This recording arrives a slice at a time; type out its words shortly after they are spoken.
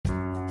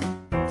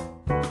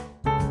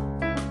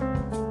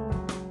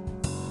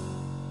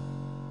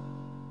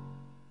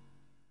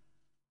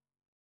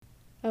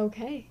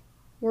Okay,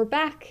 we're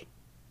back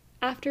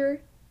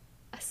after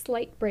a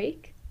slight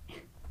break.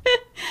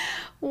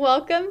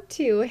 Welcome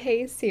to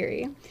Hey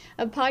Siri,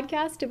 a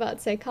podcast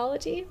about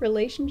psychology,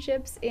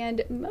 relationships,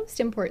 and most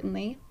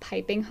importantly,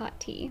 piping hot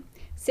tea.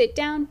 Sit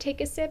down,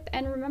 take a sip,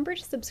 and remember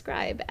to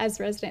subscribe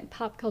as resident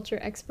pop culture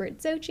expert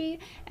Xochi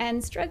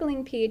and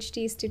struggling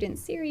PhD student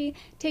Siri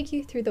take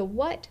you through the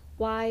what,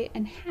 why,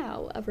 and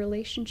how of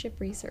relationship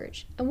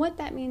research and what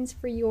that means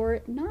for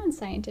your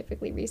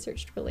non-scientifically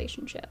researched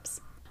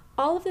relationships.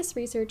 All of this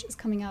research is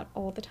coming out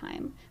all the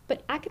time,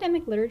 but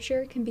academic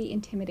literature can be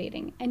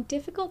intimidating and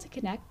difficult to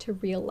connect to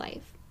real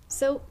life.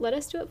 So let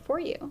us do it for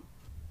you.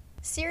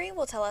 Siri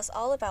will tell us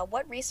all about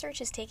what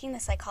research is taking the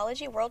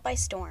psychology world by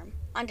storm.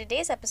 On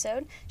today's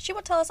episode, she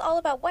will tell us all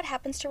about what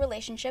happens to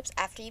relationships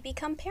after you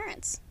become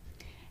parents.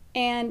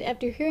 And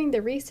after hearing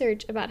the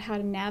research about how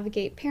to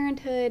navigate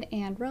parenthood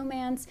and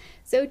romance,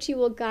 Xochi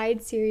will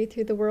guide Siri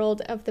through the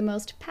world of the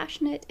most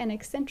passionate and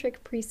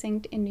eccentric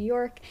precinct in New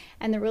York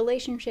and the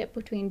relationship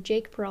between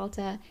Jake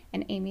Peralta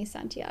and Amy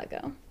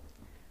Santiago.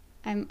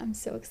 I'm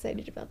so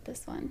excited about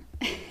this one.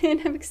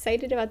 And I'm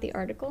excited about the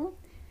article,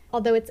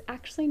 although it's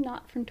actually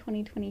not from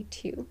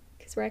 2022,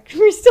 because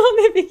we're still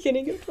in the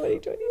beginning of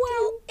 2022.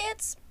 Well,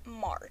 it's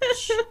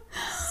March.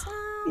 So,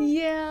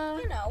 yeah.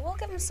 We'll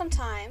give them some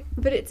time.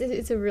 But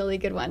it's a really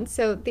good one.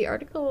 So the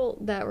article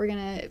that we're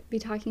going to be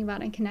talking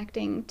about and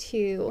connecting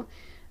to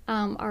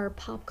our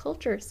pop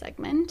culture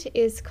segment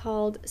is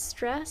called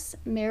Stress,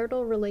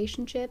 Marital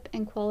Relationship,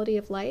 and Quality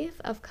of Life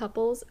of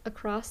Couples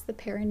Across the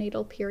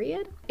Perinatal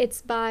Period.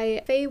 It's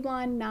by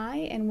Fei-Wan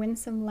Nye and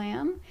Winsome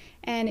Lam,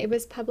 and it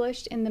was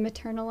published in the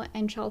Maternal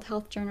and Child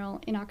Health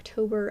Journal in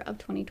October of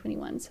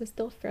 2021, so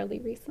still fairly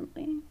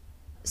recently.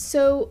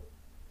 So,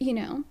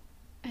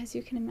 as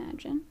you can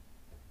imagine,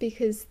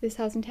 because this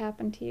hasn't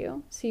happened to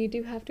you, so you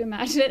do have to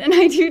imagine it, and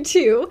I do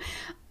too.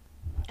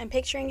 I'm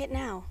picturing it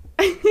now.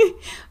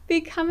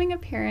 Becoming a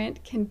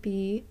parent can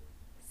be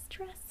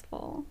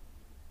stressful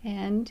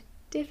and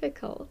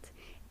difficult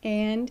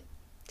and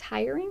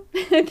tiring.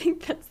 I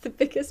think that's the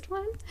biggest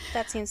one.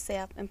 That seems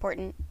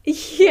important.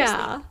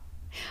 Yeah.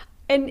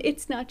 And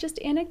it's not just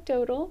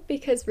anecdotal,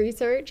 because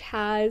research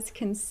has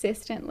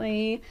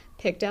consistently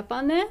picked up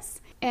on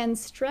this. And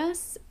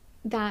stress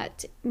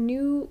that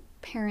new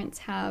parents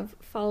have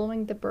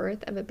following the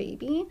birth of a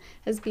baby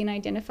has been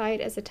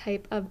identified as a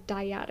type of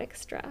dyadic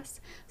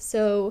stress.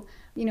 So,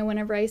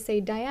 whenever I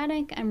say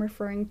dyadic, I'm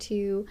referring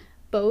to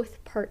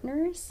both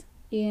partners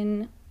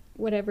in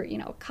whatever,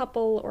 a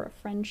couple or a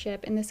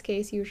friendship. In this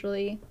case,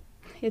 usually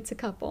it's a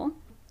couple.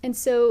 And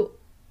so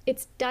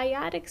it's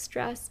dyadic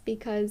stress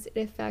because it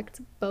affects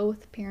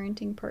both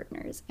parenting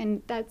partners.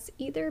 And that's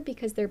either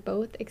because they're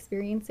both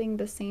experiencing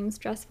the same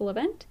stressful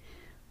event,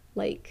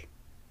 like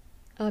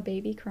a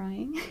baby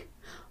crying,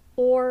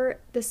 or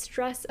the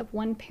stress of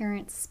one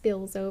parent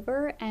spills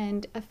over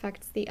and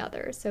affects the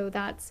other. So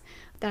that's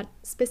that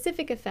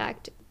specific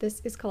effect.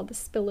 This is called the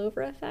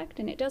spillover effect,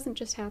 and it doesn't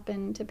just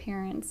happen to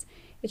parents.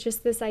 It's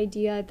just this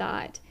idea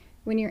that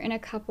when you're in a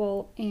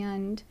couple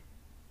and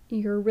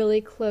you're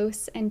really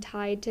close and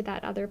tied to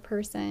that other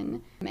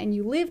person and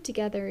you live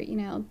together,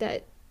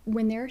 that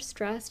when they're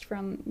stressed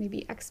from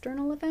maybe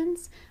external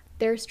events,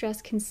 their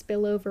stress can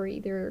spill over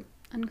either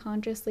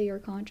unconsciously or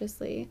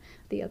consciously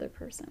the other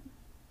person.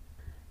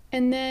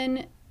 And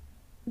then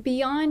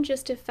beyond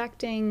just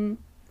affecting,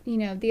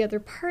 the other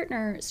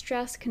partner,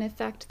 stress can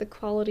affect the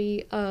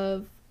quality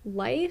of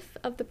life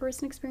of the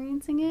person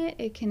experiencing it.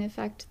 It can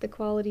affect the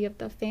quality of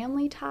the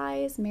family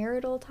ties,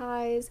 marital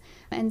ties,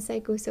 and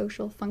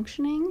psychosocial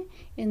functioning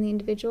in the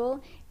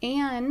individual,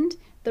 and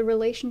the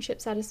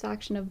relationship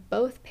satisfaction of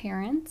both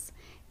parents.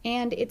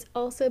 And it's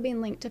also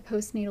been linked to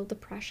postnatal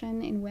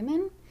depression in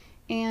women.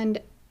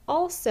 And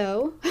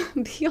also,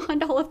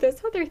 beyond all of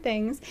those other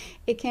things,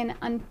 it can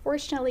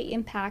unfortunately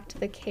impact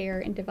the care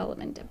and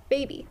development of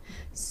baby.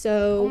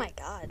 So, oh my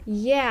God.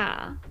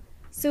 Yeah.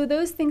 So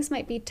those things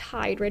might be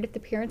tied, right? If the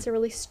parents are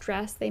really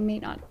stressed, they may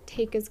not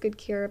take as good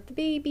care of the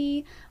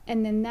baby.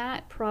 And then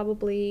that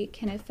probably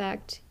can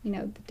affect,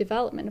 the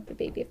development of the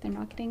baby if they're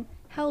not getting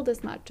held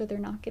as much or they're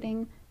not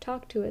getting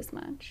talked to as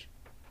much.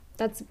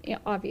 That's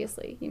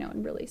obviously,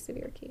 in really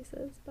severe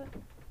cases. But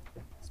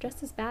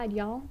stress is bad,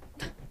 y'all.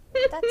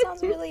 That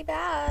sounds really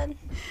bad.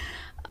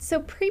 So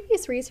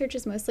previous research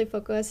is mostly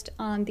focused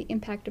on the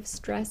impact of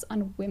stress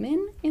on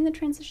women in the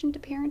transition to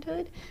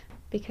parenthood,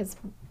 because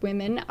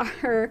women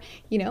are,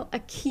 a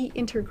key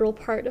integral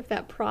part of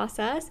that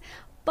process,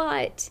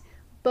 but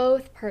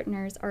both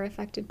partners are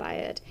affected by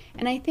it.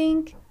 And I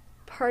think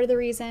part of the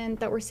reason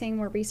that we're seeing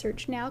more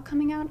research now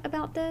coming out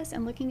about this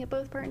and looking at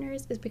both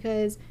partners is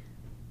because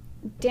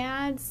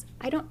dads,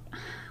 I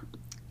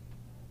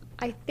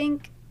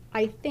think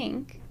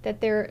that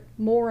they're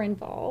more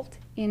involved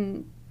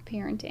in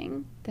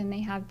parenting than they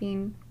have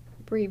been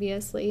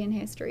previously in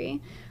history.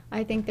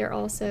 I think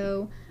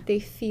they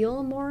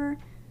feel more,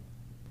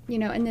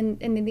 and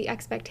then the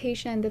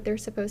expectation that they're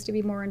supposed to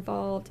be more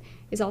involved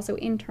is also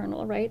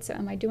internal, right? So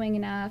am I doing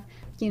enough?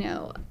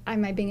 Am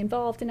I being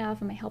involved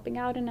enough? Am I helping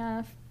out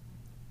enough?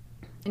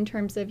 In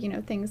terms of,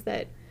 things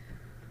that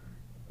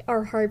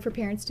are hard for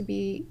parents to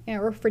be,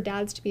 or for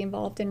dads to be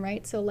involved in,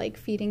 right? So like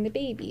feeding the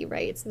baby,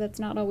 right? So that's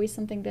not always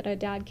something that a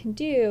dad can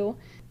do.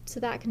 So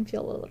that can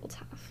feel a little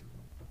tough.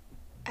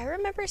 I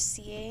remember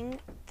seeing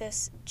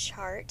this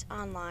chart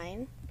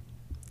online,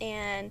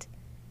 and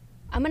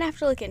I'm gonna have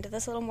to look into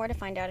this a little more to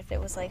find out if it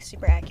was like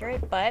super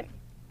accurate, but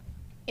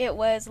it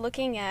was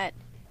looking at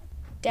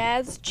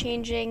dads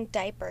changing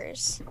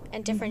diapers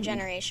and different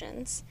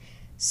generations.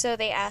 So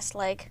they asked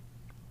like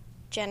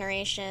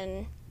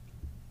generation,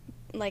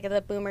 like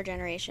the boomer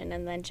generation,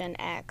 and then Gen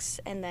X,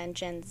 and then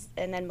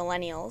and then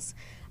millennials,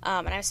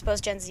 and I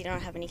suppose Gen Z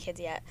don't have any kids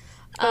yet.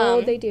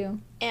 They do.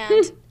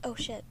 And oh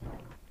shit.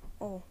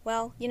 Oh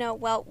well,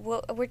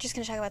 we're just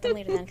gonna talk about them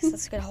later then, because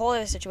that's a whole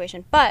other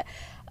situation. But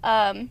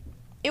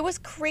it was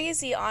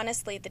crazy,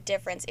 honestly, the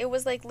difference. It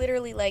was like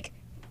literally like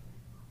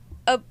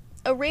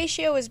a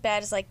ratio as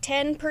bad as like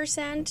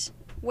 10%,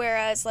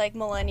 whereas like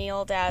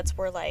millennial dads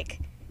were like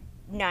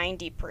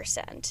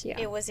 90%. Yeah.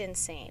 It was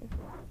insane.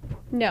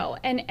 No,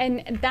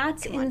 and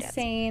that's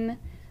insane.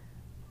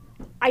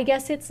 I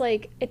guess it's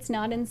like, it's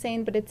not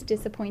insane, but it's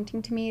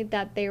disappointing to me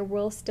that there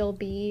will still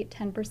be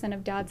 10%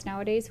 of dads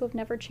nowadays who have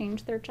never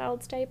changed their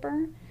child's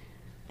diaper.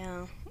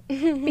 Yeah.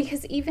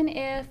 Because even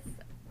if,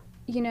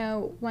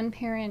 one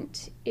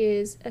parent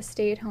is a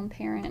stay-at-home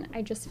parent,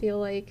 I just feel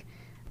like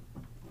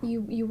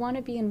you want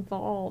to be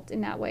involved in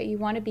that way. You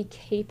want to be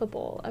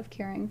capable of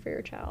caring for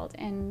your child.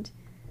 And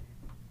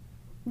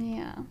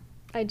yeah,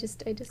 I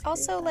just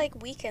Also,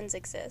 like, weekends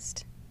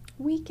exist.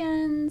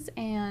 Weekends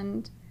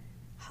and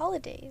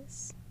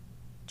holidays,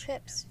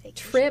 trips,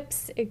 vacations.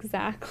 Trips,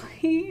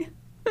 exactly.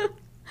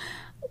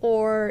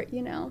 Or,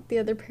 the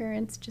other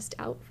parent's just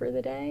out for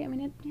the day. I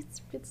mean,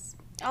 it's...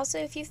 Also,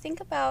 if you think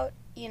about,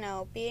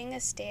 being a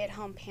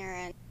stay-at-home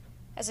parent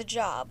as a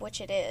job,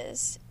 which it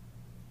is,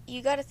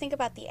 you got to think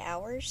about the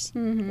hours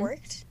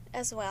worked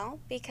as well,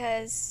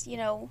 because,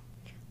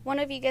 one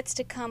of you gets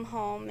to come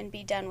home and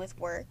be done with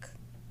work,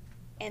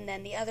 and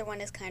then the other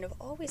one is kind of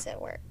always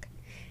at work.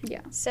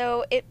 Yeah.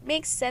 So it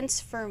makes sense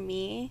for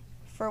me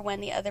for when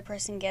the other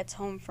person gets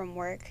home from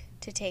work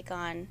to take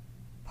on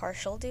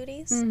partial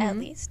duties, at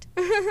least.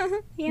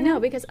 No,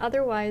 because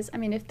otherwise, I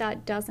mean, if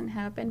that doesn't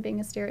happen, being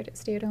a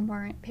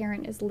stay-at-home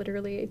parent is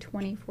literally a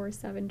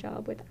 24/7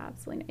 job with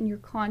absolutely, and you're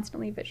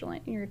constantly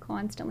vigilant, and you're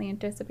constantly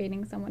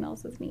anticipating someone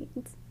else's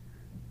needs.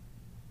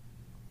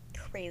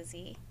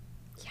 Crazy.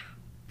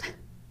 Yeah.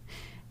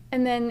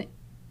 And then,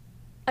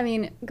 I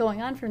mean,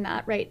 going on from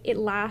that, right, it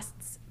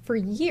lasts for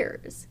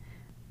years.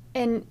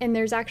 And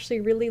there's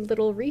actually really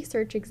little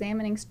research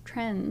examining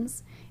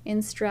trends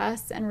in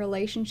stress and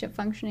relationship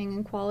functioning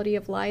and quality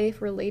of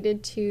life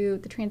related to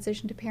the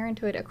transition to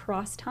parenthood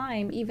across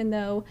time, even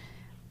though,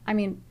 I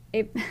mean,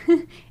 it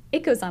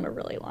it goes on a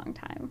really long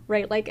time,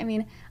 right? Like, I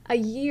mean, a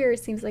year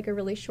seems like a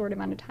really short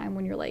amount of time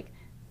when you're like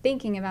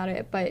thinking about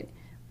it, but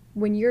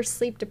when you're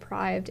sleep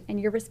deprived and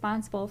you're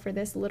responsible for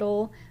this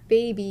little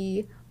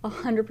baby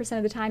 100%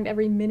 of the time,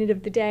 every minute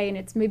of the day, and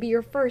it's maybe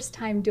your first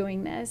time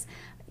doing this,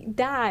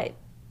 that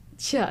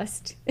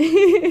just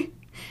it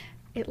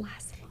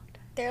lasts a long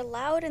time. They're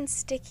loud and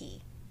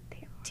sticky. They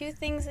are. Two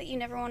things that you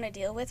never want to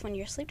deal with when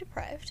you're sleep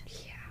deprived.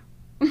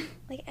 Yeah.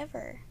 Like,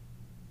 ever.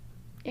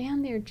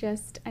 And they're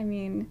just, I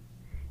mean,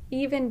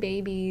 even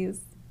babies,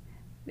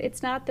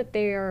 it's not that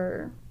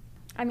they're,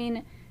 I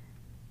mean,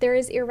 they're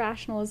as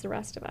irrational as the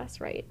rest of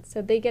us, right?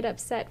 So they get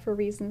upset for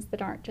reasons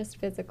that aren't just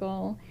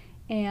physical,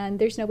 and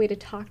there's no way to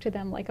talk to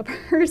them like a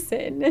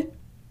person.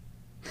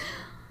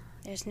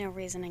 There's no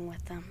reasoning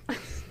with them.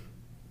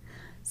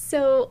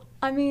 So,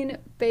 I mean,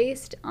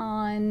 based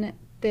on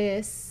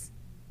this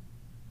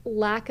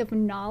lack of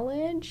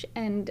knowledge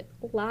and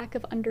lack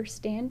of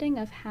understanding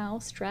of how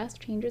stress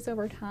changes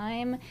over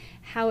time,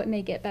 how it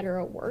may get better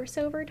or worse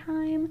over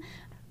time,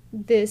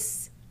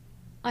 this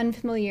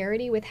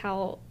unfamiliarity with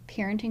how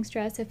parenting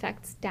stress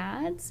affects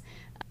dads,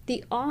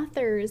 the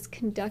authors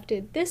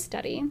conducted this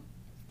study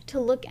to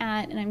look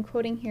at, and I'm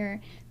quoting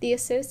here, the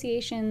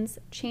associations,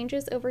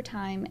 changes over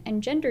time,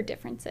 and gender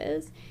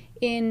differences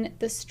in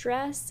the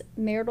stress,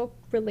 marital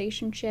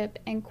relationship,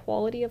 and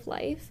quality of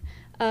life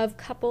of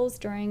couples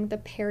during the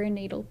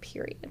perinatal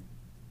period.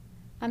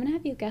 I'm going to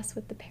have you guess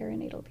what the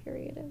perinatal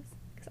period is,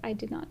 because I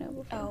did not know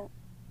before. Oh,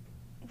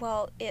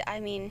 well,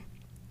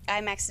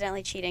 I'm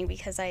accidentally cheating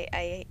because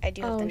I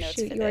do have the notes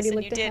shoot, for you this. already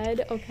looked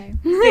ahead? Okay.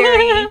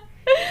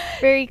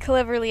 Very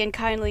cleverly and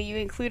kindly, you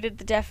included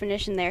the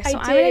definition there. So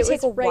I'm going to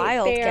take a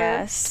wild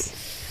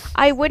guess.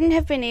 I wouldn't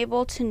have been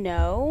able to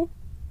know.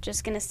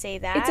 Just going to say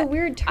that. It's a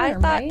weird term, I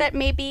thought right? that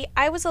maybe,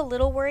 I was a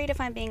little worried, if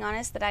I'm being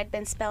honest, that I'd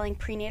been spelling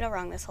prenatal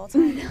wrong this whole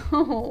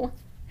time.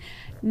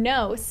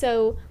 No.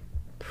 So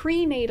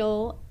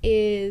prenatal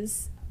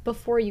is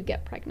before you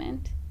get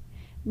pregnant.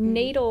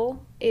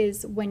 Natal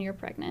is when you're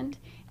pregnant.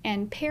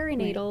 And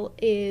perinatal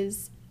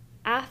is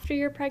after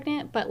you're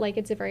pregnant, but like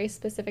it's a very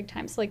specific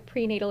time. So like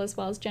prenatal as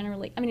well as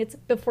generally, I mean, it's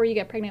before you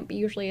get pregnant, but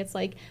usually it's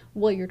like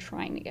while you're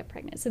trying to get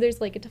pregnant. So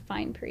there's like a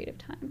defined period of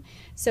time.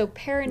 So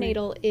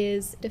perinatal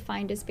is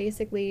defined as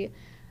basically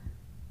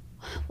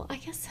Well,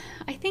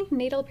 I think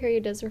natal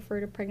period does refer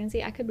to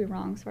pregnancy. I could be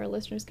wrong, so our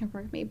listeners can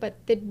correct me. But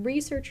the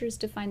researchers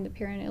define the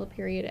perinatal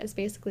period as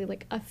basically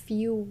like a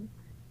few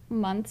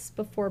months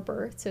before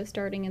birth, so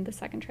starting in the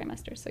second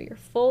trimester. So you're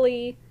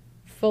fully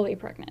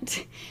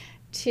pregnant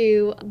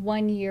to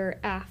 1 year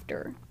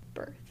after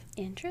birth.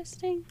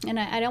 Interesting. And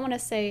I don't want to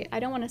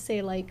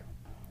say like,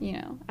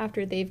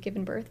 after they've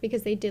given birth,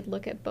 because they did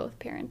look at both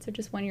parents. So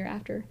just 1 year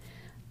after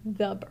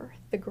the birth,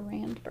 the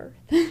grand birth.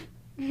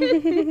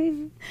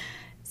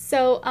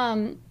 So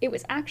it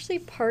was actually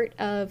part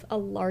of a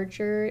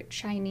larger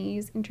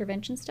Chinese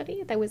intervention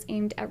study that was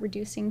aimed at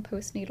reducing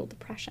postnatal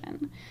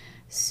depression.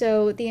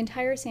 So the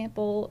entire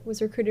sample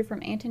was recruited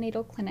from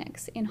antenatal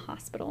clinics in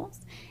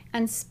hospitals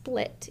and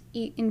split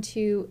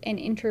into an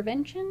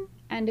intervention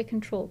and a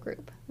control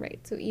group, right?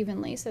 So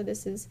evenly. So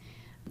this is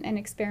an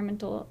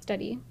experimental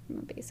study,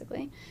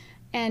 basically.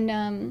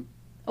 And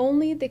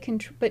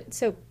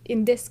so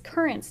in this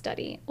current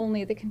study,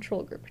 only the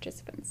control group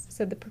participants.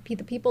 So the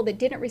people that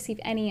didn't receive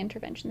any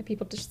intervention, the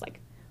people just like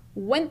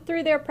went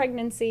through their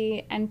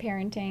pregnancy and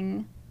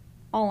parenting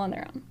all on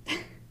their own.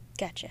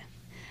 Gotcha.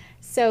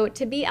 So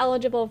to be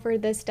eligible for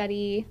this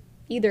study,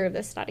 either of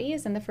the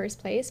studies in the first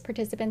place,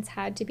 participants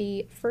had to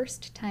be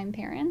first-time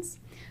parents.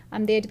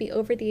 They had to be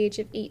over the age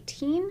of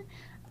 18,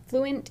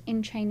 fluent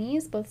in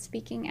Chinese, both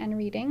speaking and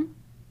reading,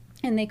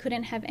 and they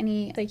couldn't have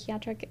any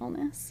psychiatric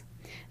illness.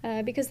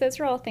 Because those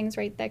are all things,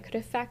 right, that could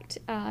affect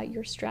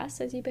your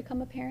stress as you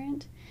become a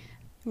parent.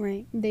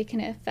 Right. They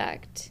can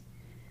affect,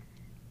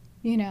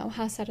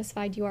 how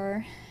satisfied you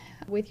are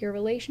with your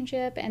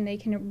relationship, and they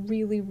can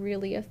really,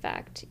 really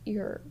affect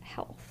your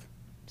health.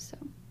 So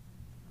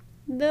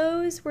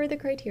those were the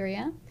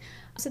criteria.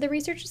 So the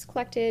researchers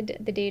collected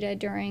the data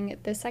during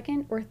the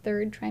second or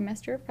third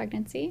trimester of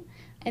pregnancy,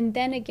 and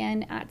then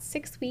again at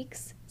 6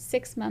 weeks,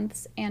 6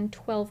 months, and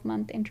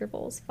 12-month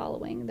intervals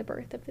following the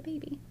birth of the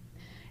baby.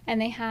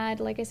 And they had,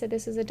 like I said,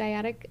 this is a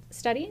dyadic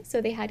study, so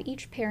they had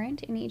each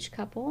parent in each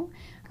couple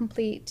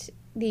complete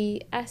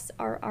the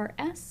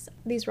SRRS.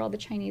 These are all the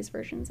Chinese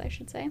versions, I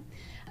should say.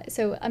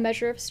 So a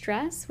measure of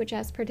stress, which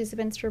asked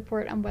participants to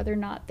report on whether or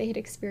not they had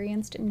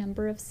experienced a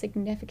number of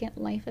significant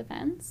life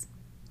events.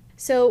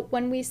 So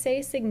when we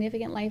say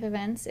significant life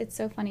events, it's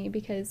so funny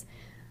because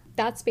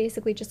that's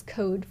basically just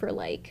code for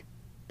like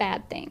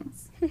bad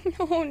things.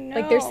 Oh no.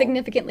 Like they're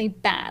significantly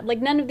bad. Like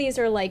none of these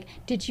are like,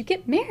 did you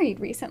get married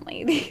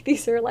recently?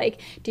 These are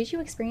like, did you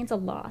experience a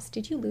loss?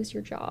 Did you lose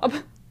your job?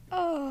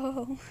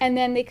 Oh. And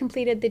then they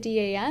completed the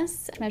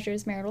DAS,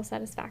 measures marital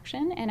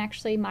satisfaction, and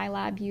actually my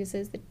lab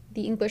uses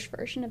the English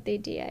version of the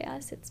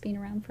DAS. It's been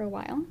around for a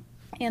while.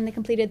 And they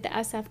completed the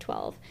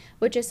SF-12,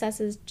 which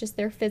assesses just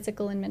their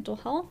physical and mental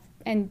health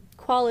and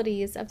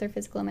qualities of their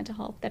physical and mental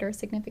health that are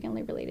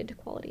significantly related to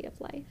quality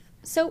of life.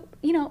 So,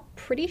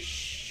 pretty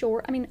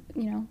short. I mean,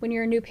 when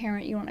you're a new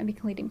parent, you don't want to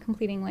be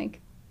completing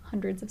like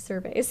hundreds of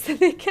surveys. So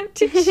they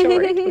kept it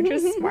short, which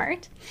was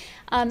smart.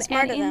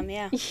 Smart of them,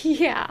 yeah.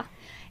 Yeah.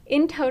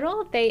 In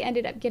total, they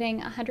ended up getting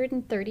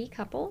 130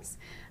 couples,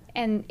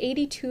 and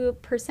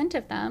 82%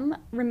 of them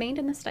remained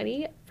in the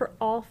study for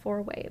all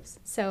 4 waves.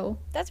 So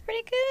that's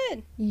pretty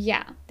good.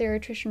 Yeah, their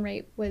attrition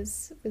rate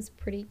was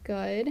pretty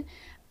good.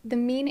 The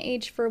mean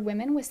age for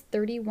women was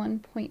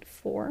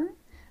 31.4.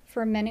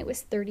 For men, it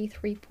was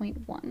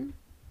 33.1.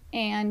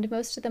 And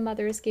most of the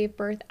mothers gave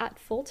birth at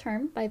full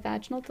term by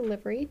vaginal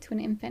delivery to an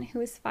infant who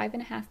was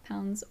 5.5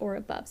 pounds or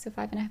above. So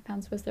 5.5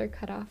 pounds was their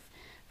cutoff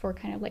for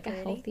kind of like a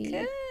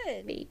healthy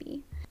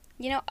baby.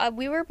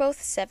 We were both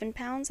 7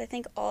 pounds. I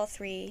think all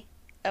 3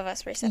 of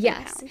us were 7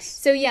 pounds.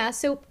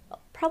 So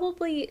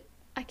probably,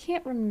 I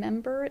can't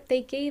remember.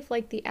 They gave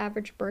like the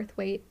average birth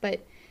weight,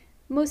 but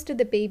most of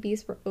the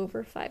babies were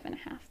over 5.5.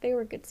 They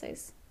were good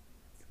size.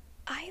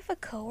 I have a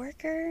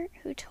coworker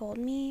who told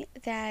me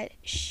that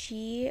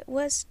she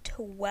was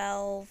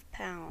 12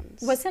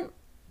 pounds. Wasn't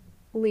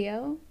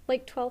Leo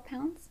like 12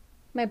 pounds?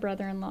 My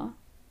brother-in-law.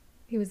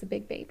 He was a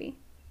big baby.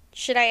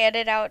 Should I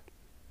edit out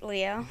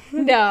Leo?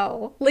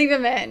 No, leave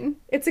him in.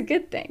 It's a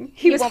good thing.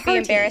 He won't be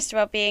embarrassed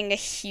about being a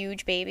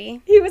huge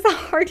baby. He was a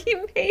hearty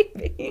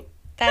baby.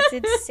 That's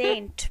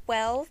insane.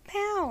 12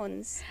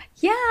 pounds.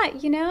 Yeah,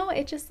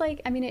 it just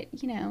like,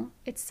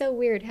 it's so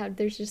weird how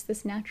there's just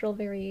this natural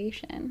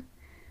variation.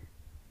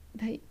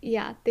 But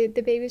yeah, the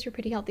babies were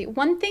pretty healthy.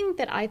 One thing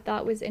that I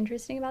thought was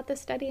interesting about this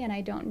study, and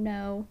I don't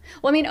know.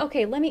 Well,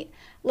 okay, let me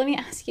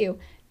ask you.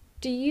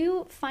 Do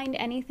you find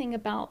anything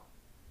about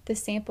the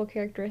sample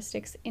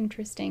characteristics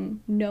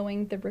interesting,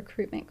 knowing the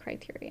recruitment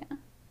criteria?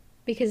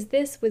 Because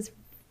this was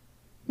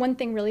one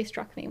thing really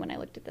struck me when I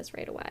looked at this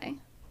right away.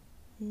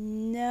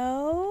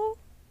 No.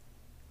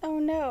 Oh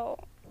no.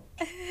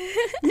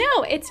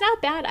 No, it's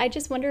not bad. I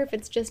just wonder if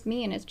it's just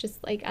me and it's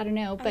just like, I don't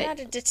know. But I'm not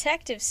a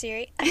detective,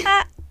 Siri.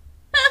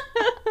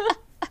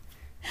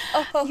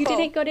 You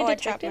didn't go to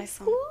detective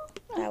school?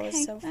 That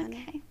was so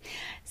funny. Okay.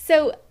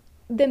 So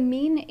the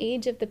mean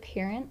age of the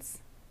parents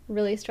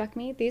really struck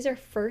me. These are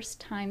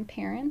first-time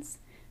parents.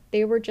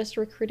 They were just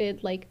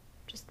recruited like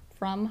just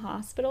from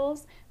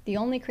hospitals, the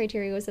only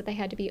criteria was that they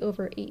had to be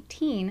over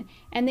 18,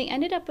 and they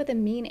ended up with a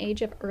mean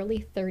age of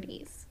early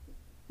 30s,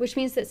 which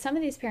means that some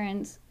of these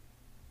parents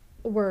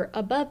were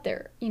above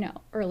their,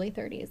 early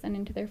 30s and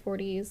into their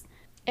 40s.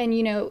 And,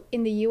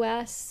 in the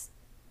US,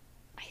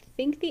 I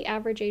think the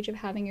average age of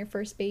having your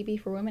first baby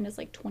for women is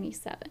like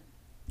 27.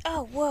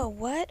 Oh, whoa,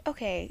 what?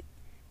 Okay.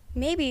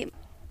 Maybe,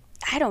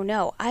 I don't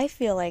know. I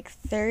feel like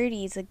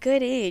 30 is a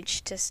good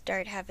age to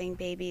start having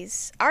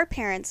babies. Our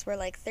parents were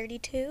like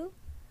 32.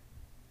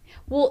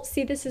 Well,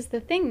 see, this is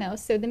the thing though.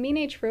 So the mean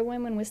age for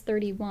women was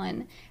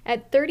 31.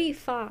 At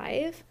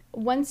 35,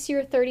 once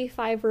you're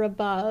 35 or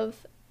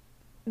above,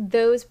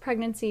 those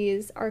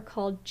pregnancies are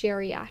called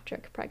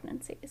geriatric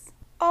pregnancies.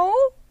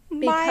 Oh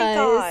my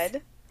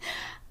God.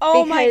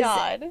 Oh my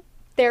God.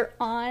 They're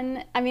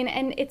on,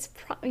 and it's,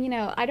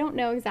 I don't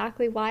know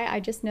exactly why. I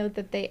just know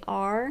that they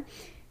are.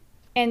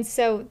 And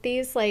so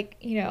these,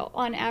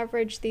 on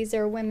average, these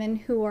are women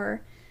who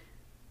are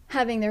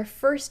having their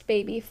first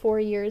baby 4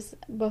 years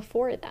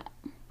before that.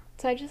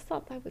 So I just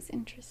thought that was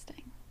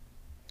interesting.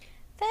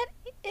 That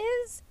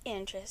is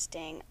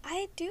interesting.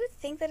 I do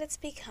think that it's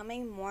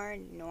becoming more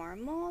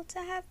normal to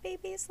have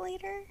babies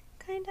later,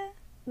 kind of.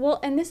 Well,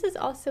 and this is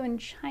also in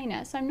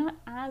China, so I'm not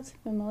as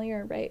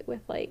familiar, right,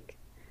 with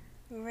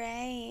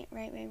Right.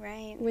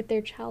 with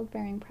their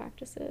childbearing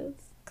practices.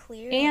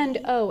 Clearly.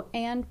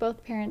 And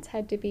both parents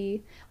had to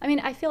be,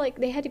 I feel like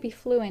they had to be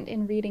fluent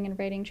in reading and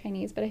writing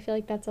Chinese, but I feel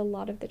like that's a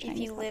lot of the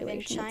Chinese population.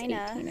 If you live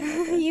in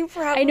China, you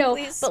probably I know,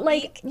 but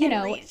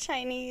read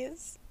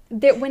Chinese.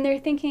 When they're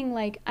thinking,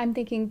 I'm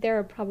thinking there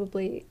are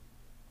probably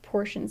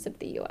portions of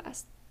the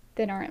U.S.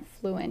 that aren't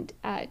fluent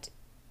at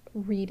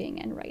reading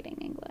and writing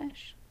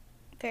English.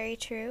 Very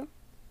true.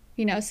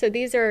 So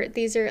these are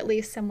at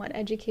least somewhat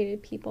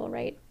educated people,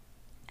 right?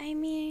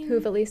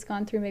 Who've at least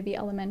gone through maybe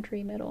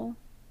elementary, middle.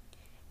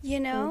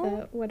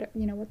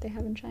 What they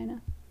have in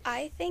China.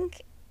 I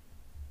think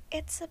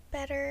it's a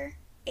better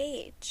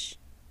age,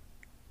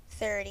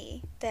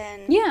 30,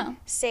 than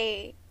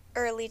say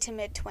early to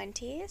mid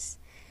 20s.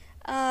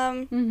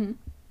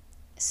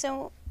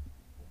 So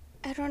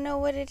I don't know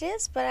what it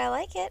is, but I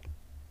like it.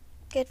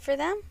 Good for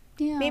them.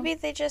 Yeah. Maybe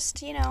they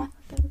just,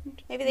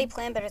 maybe they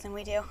plan better than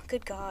we do.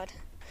 Good God.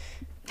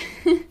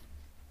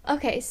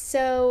 Okay,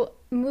 so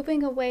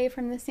moving away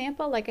from the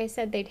sample, like I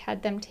said, they'd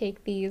had them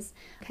take these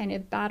kind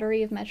of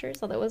battery of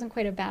measures, although it wasn't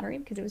quite a battery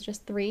because it was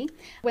just 3,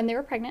 when they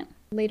were pregnant,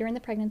 later in the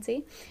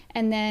pregnancy,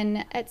 and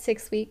then at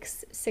 6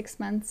 weeks, 6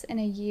 months, and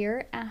a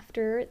year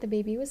after the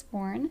baby was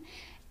born.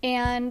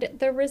 And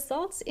the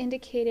results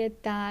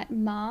indicated that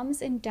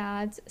moms and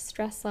dads'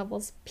 stress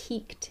levels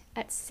peaked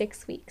at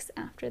 6 weeks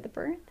after the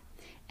birth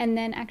and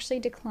then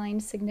actually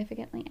declined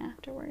significantly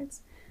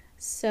afterwards.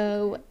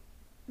 So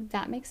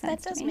that makes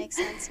sense. That does make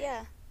sense,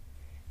 yeah.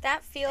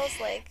 That feels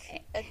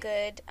like a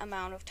good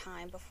amount of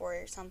time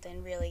before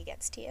something really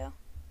gets to you.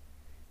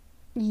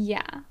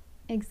 Yeah,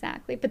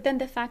 exactly. But then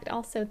the fact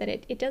also that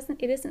it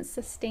isn't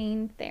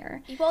sustained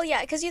there. Well,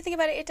 yeah, because you think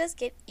about it, it does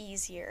get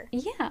easier.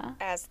 Yeah.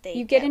 As they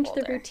you get into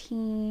older. the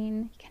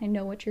routine, you kind of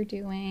know what you're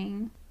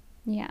doing.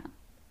 Yeah.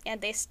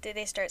 And they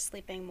start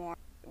sleeping more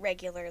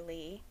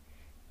regularly,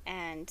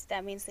 and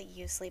that means that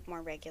you sleep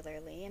more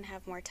regularly and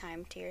have more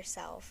time to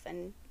yourself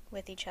and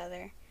with each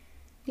other.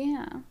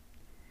 Yeah.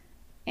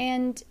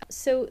 And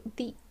so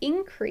the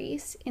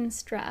increase in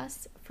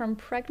stress from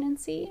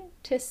pregnancy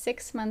to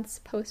 6 months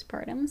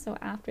postpartum, so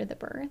after the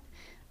birth,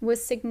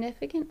 was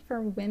significant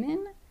for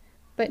women,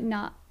 but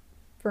not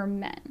for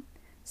men.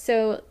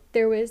 So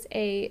there was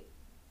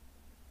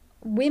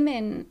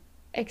women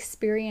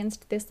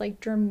experienced this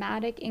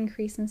dramatic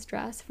increase in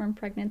stress from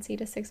pregnancy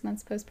to 6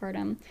 months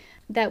postpartum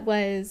that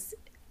was,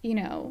 it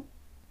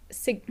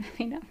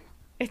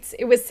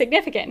was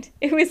significant.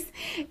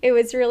 It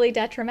was really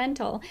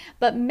detrimental.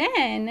 But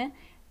men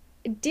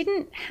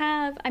didn't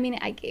have,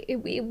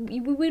 we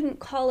wouldn't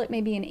call it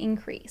maybe an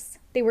increase.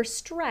 They were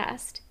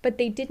stressed, but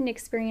they didn't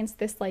experience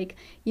this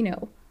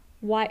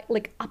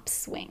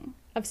upswing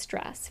of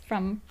stress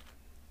from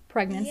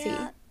pregnancy.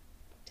 Yeah,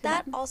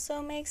 that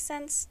also makes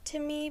sense to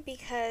me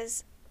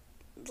because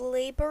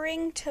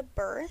laboring to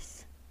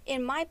birth,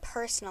 in my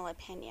personal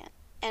opinion,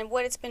 and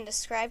what it's been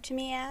described to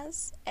me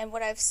as, and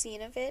what I've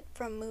seen of it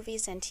from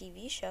movies and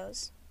TV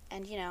shows,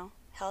 and,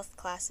 health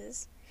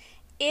classes,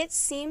 it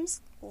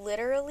seems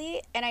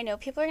literally, and I know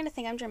people are going to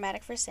think I'm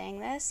dramatic for saying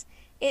this,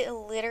 it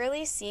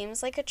literally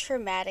seems like a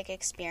traumatic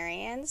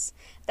experience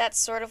that's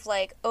sort of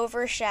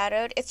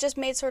overshadowed. It's just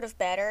made sort of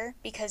better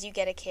because you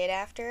get a kid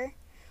after.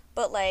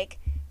 But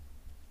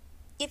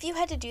if you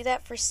had to do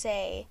that for,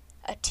 say,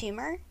 a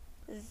tumor,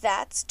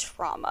 that's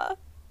trauma.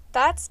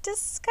 That's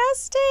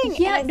disgusting.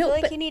 Yeah, and I feel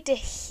like you need to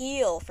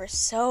heal for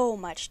so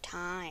much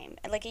time.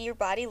 And your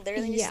body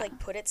literally just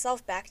put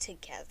itself back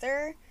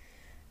together.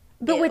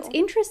 But what's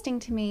interesting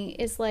to me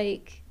is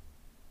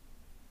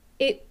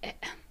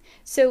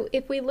so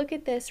if we look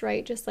at this,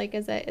 right, just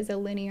as a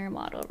linear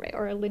model, right,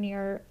 or a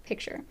linear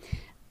picture,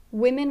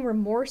 women were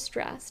more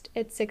stressed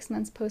at 6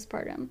 months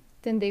postpartum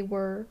than they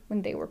were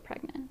when they were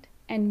pregnant,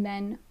 and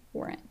men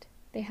weren't.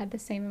 They had the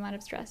same amount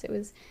of stress. It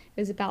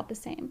was about the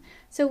same.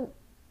 So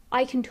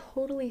I can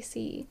totally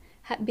see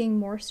being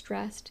more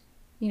stressed,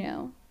 you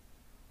know,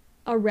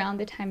 around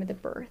the time of the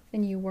birth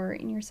than you were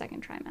in your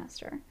second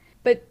trimester.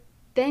 But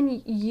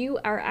then you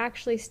are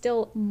actually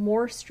still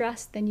more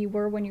stressed than you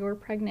were when you were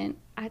pregnant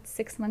at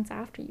 6 months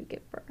after you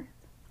give birth.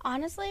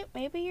 Honestly,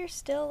 maybe you're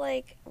still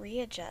like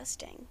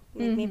readjusting.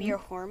 Maybe your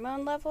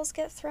hormone levels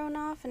get thrown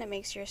off and it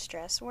makes your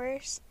stress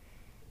worse.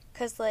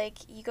 Because,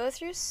 like, you go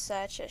through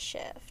such a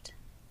shift.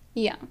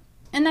 Yeah.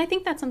 And I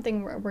think that's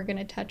something we're going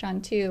to touch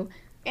on too.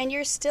 And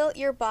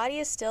your body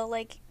is still,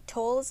 like,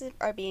 tolls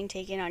are being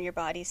taken on your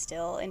body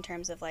still in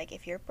terms of, like,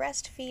 if you're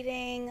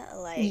breastfeeding,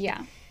 like,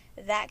 Yeah.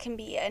 that can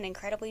be an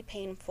incredibly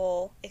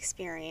painful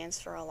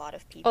experience for a lot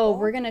of people. Oh,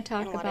 we're going to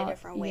talk in a lot about of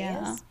different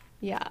ways.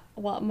 Yeah,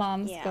 what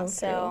moms go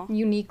so through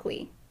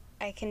uniquely.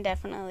 I can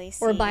definitely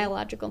see or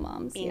biological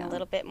moms being a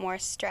little bit more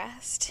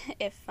stressed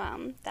if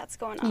that's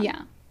going on.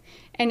 Yeah.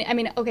 And I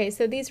mean, okay,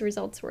 so these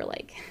results were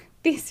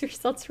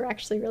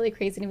actually really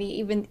crazy to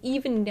me,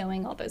 even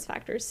knowing all those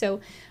factors. So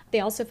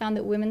they also found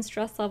that women's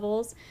stress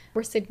levels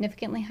were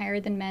significantly higher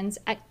than men's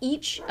at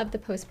each of the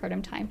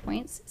postpartum time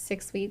points,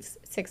 6 weeks,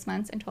 6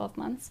 months, and 12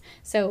 months.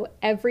 So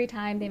every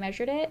time they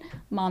measured it,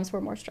 moms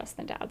were more stressed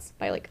than dads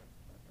by like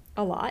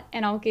a lot.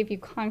 And I'll give you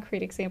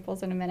concrete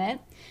examples in a minute.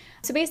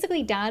 So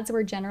basically, dads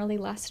were generally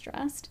less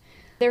stressed.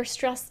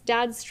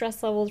 Dad's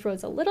stress levels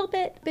rose a little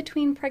bit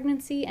between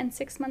pregnancy and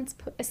 6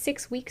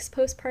 weeks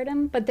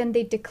postpartum, but then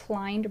they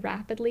declined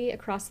rapidly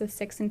across the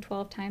 6 and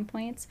 12 time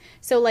points.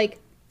 So like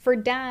for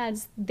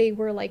dads, they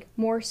were like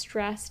more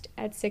stressed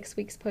at 6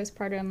 weeks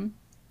postpartum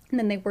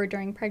than they were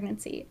during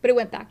pregnancy, but it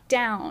went back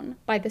down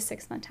by the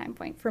 6-month time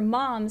point. For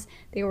moms,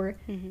 they were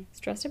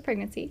stressed at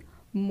pregnancy,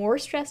 more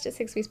stressed at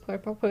 6 weeks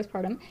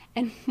postpartum,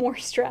 and more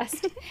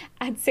stressed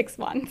at 6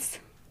 months.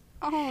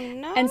 Oh,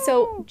 no. And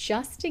so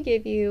just to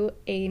give you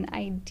an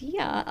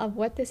idea of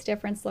what this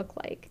difference looked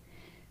like,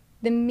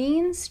 the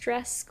mean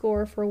stress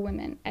score for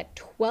women at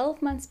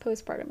 12 months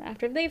postpartum,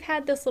 after they've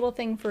had this little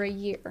thing for a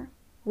year,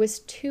 was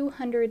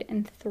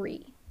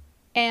 203.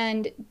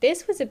 And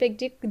this was a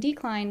big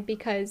decline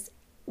because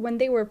when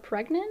they were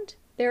pregnant,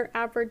 their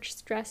average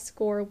stress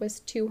score was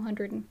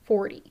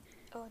 240.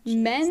 Oh, geez,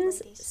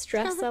 Men's ladies.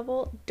 stress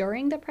level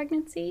during the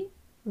pregnancy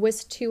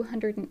was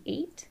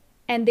 208.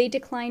 And they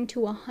declined to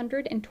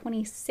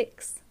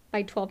 126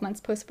 by 12 months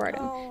postpartum.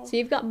 Oh. So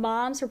you've got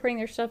moms reporting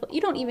their stress.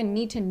 You don't even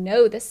need to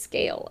know the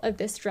scale of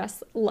this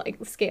stress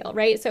scale,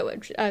 right? So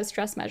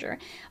stress measure.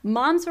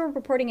 Moms were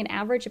reporting an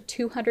average of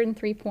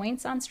 203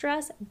 points on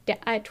stress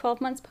at 12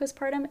 months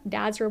postpartum.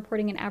 Dads are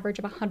reporting an average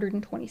of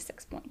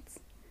 126 points.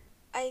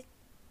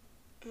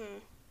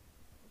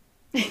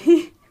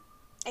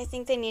 I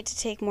think they need to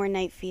take more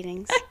night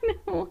feedings. I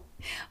know.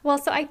 Well,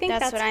 so I think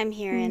that's what I'm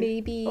hearing.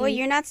 Maybe. Oh,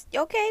 you're not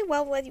okay.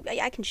 Well,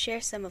 I can share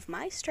some of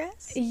my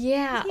stress.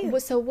 Yeah. Well,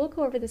 so we'll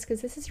go over this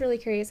because this is really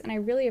curious, and I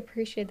really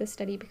appreciate this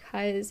study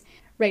because,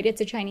 right,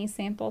 it's a Chinese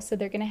sample, so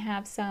they're going to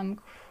have some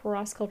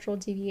cross-cultural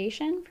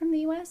deviation from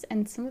the U.S.,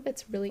 and some of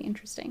it's really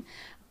interesting.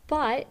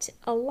 But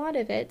a lot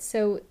of it,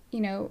 so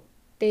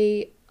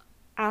they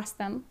asked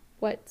them,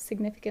 what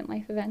significant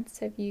life events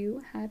have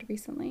you had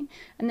recently?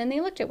 And then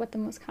they looked at what the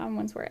most common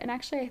ones were. And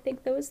actually, I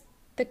think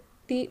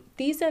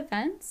these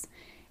events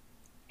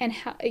and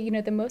how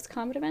the most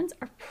common events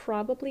are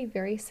probably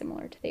very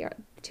similar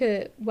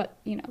to what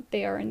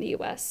they are in the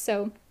U.S.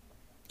 So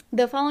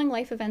the following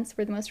life events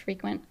were the most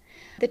frequent.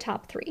 The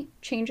top 3: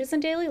 changes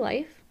in daily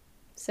life,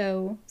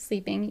 so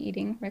sleeping,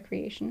 eating,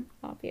 recreation,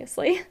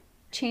 obviously.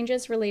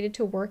 Changes related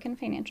to work and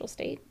financial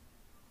state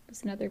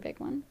was another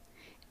big one.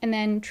 And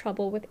then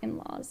trouble with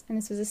in-laws. And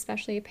this was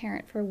especially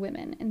apparent for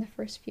women in the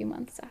first few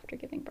months after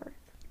giving birth.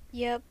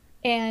 Yep.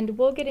 And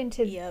we'll get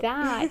into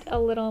that a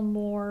little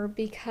more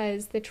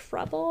because the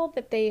trouble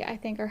that they, I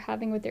think, are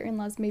having with their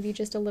in-laws may be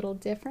just a little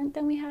different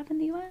than we have in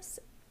the U.S.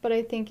 But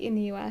I think in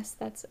the U.S.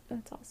 that's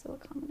also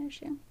a common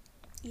issue.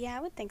 Yeah,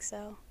 I would think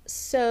so.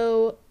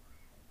 So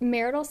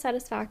marital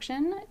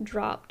satisfaction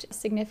dropped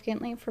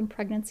significantly from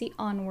pregnancy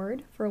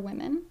onward for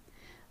women,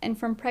 and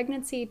from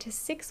pregnancy to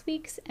 6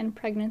 weeks and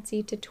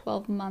pregnancy to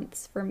 12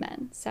 months for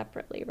men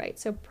separately, right?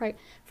 So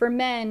for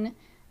men,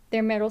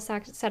 their marital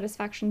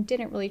satisfaction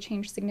didn't really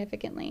change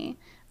significantly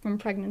from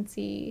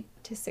pregnancy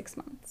to 6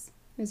 months.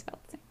 It was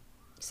about the same.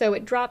 So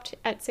it dropped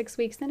at 6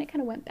 weeks, then it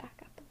kind of went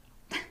back up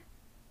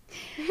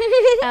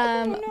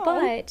a little. No.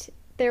 But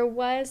there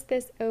was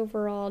this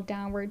overall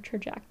downward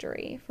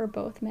trajectory for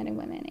both men and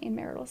women in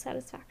marital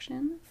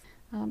satisfaction.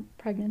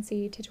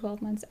 Pregnancy to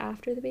 12 months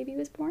after the baby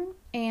was born.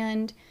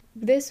 And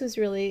this was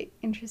really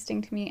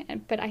interesting to me,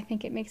 but I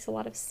think it makes a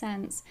lot of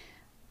sense.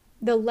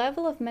 The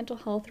level of mental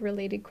health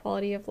related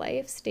quality of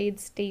life stayed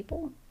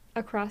stable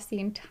across the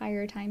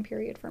entire time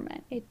period for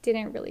men. It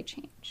didn't really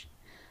change.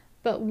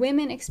 But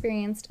women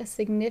experienced a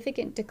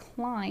significant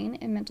decline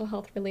in mental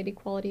health related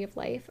quality of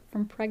life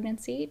from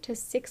pregnancy to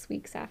 6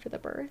 weeks after the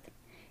birth.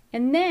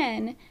 And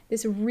then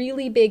this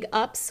really big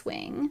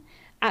upswing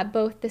at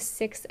both the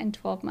 6 and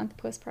 12 month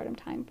postpartum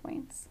time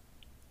points.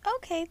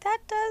 Okay, that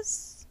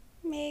does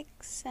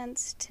Makes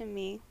sense to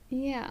me.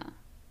 Yeah.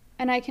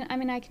 And I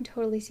can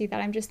totally see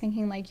that. I'm just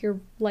thinking like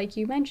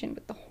you mentioned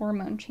with the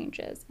hormone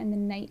changes and the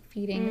night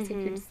feedings if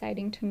you're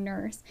deciding to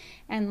nurse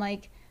and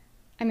like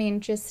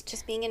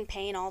just being in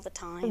pain all the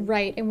time.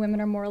 Right, and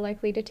women are more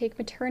likely to take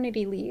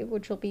maternity leave,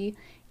 which will be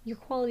your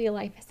quality of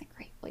life isn't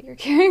great while you're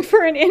caring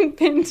for an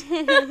infant.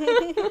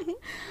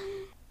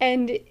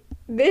 And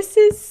this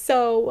is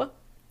so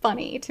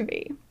funny to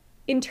me.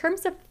 In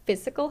terms of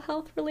physical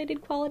health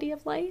related quality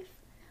of life,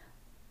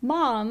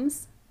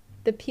 moms,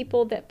 the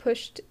people that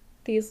pushed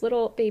these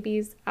little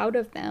babies out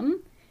of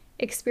them,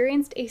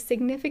 experienced a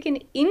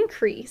significant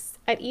increase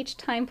at each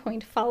time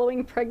point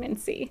following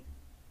pregnancy.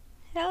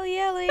 Hell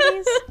yeah,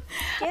 ladies.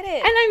 Get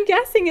it. And I'm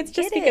guessing it's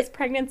just because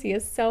pregnancy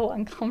is so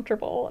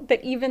uncomfortable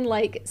that even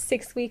like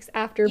 6 weeks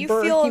after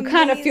birth, you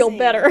kind of feel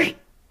better.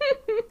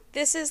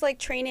 This is like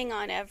training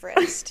on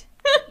Everest.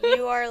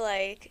 You are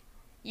like,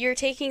 you're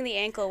taking the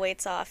ankle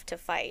weights off to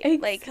fight. Exactly.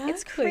 Like,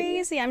 it's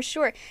crazy, I'm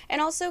sure.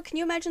 And also, can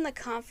you imagine the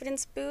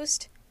confidence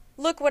boost?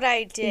 Look what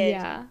I did,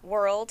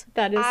 world.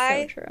 That is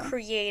so true. I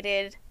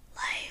created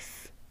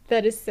life.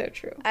 That is so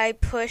true. I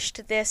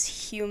pushed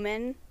this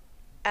human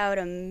out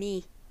of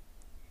me.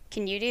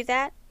 Can you do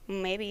that?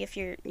 Maybe if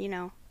you're,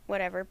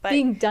 whatever. But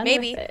being done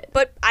maybe, with it.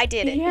 But I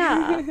did it.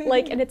 Yeah.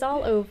 Like, and it's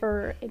all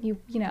over. And you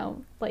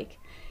like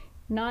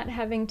not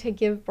having to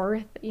give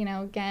birth,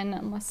 again,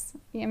 unless,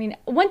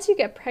 once you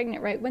get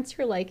pregnant, right? Once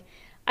you're like,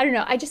 I don't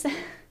know.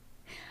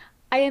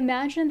 I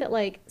imagine that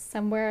like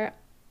somewhere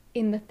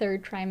in the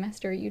 3rd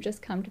trimester, you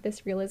just come to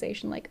this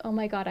realization like, oh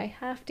my God, I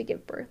have to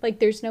give birth. Like,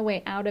 there's no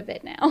way out of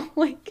it now.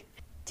 Like,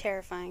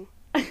 terrifying.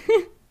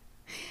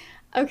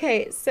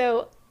 Okay,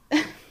 so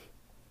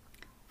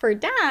for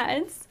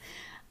dads,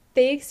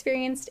 they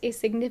experienced a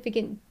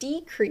significant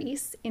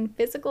decrease in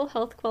physical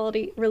health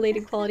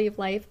related quality of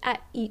life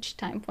at each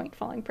time point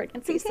following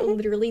pregnancy. So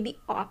literally the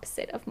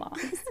opposite of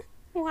moms.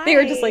 Why? They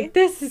were just like,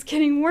 this is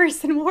getting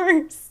worse and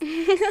worse.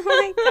 Oh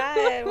my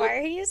God, why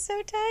are you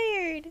so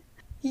tired?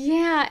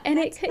 Yeah, and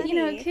That's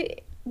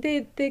funny.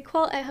 the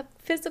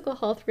physical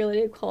health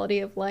related quality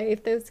of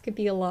life, those could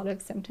be a lot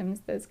of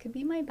symptoms. Those could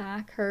be my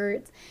back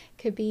hurts,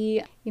 could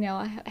be,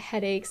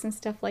 headaches and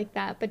stuff like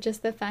that. But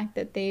just the fact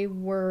that they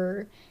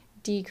were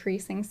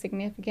decreasing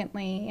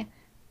significantly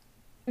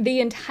the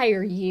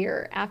entire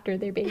year after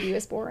their baby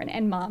was born,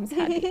 and moms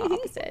had the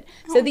opposite.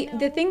 So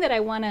the thing that I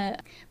want to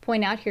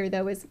point out here,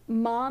 though, is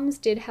moms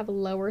did have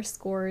lower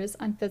scores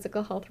on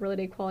physical health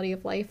related quality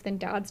of life than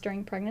dads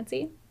during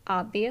pregnancy,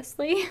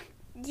 obviously.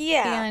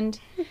 Yeah. And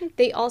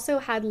they also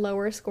had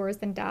lower scores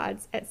than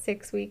dads at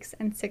 6 weeks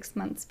and 6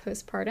 months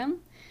postpartum.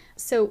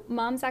 So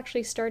moms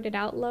actually started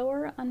out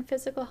lower on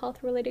physical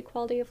health related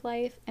quality of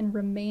life and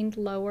remained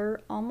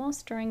lower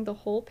almost during the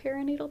whole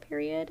perinatal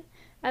period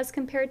as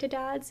compared to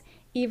dads,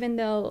 even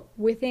though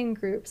within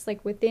groups,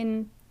 like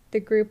within the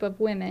group of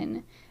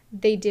women,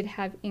 they did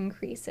have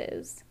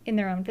increases in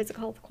their own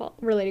physical health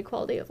related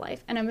quality of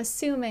life. And I'm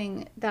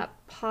assuming that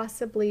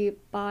possibly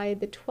by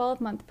the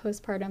 12-month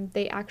postpartum,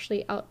 they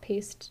actually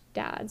outpaced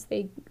dads.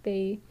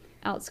 They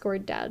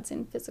outscored dads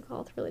in physical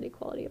health related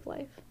quality of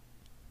life.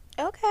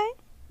 Okay.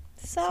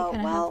 So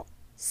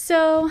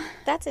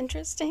that's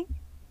interesting.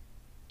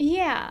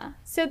 Yeah.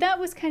 So that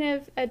was kind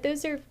of,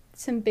 those are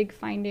some big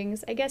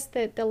findings. I guess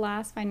that the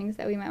last findings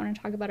that we might want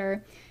to talk about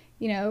are,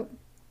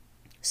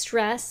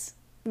 stress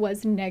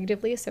was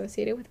negatively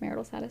associated with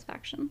marital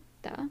satisfaction,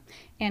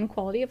 and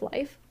quality of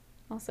life,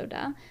 also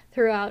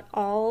throughout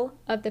all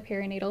of the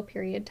perinatal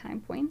period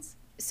time points.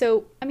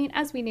 So,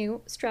 as we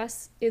knew,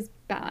 stress is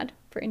bad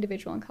for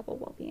individual and couple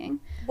well-being.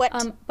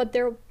 But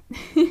there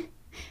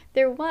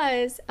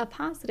was a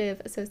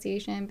positive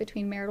association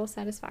between marital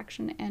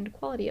satisfaction and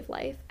quality of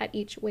life at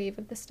each wave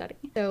of the study.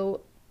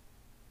 So,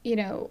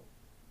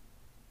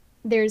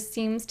 there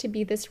seems to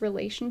be this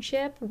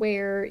relationship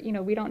where,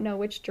 we don't know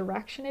which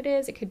direction it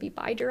is. It could be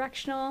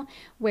bidirectional,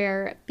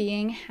 where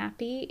being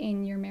happy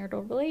in your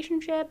marital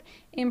relationship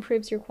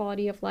improves your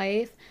quality of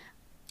life.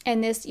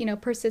 And this,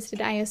 persisted.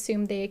 I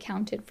assume they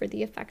accounted for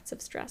the effects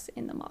of stress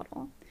in the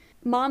model.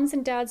 Moms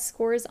and dads'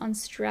 scores on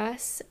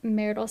stress,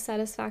 marital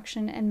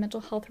satisfaction, and mental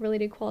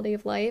health-related quality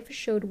of life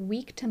showed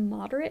weak to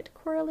moderate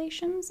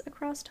correlations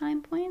across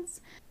time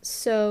points.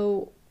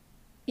 So,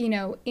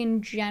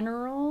 in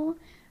general,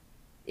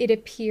 it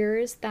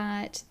appears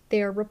that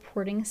they're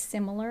reporting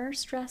similar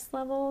stress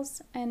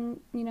levels and,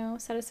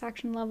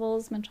 satisfaction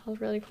levels, mental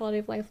health-related quality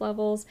of life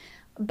levels,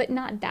 but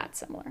not that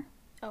similar.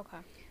 Okay.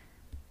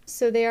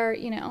 So they are,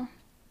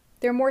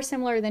 they're more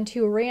similar than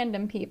two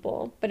random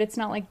people, but it's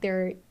not like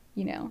they're,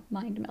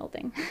 mind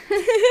melding.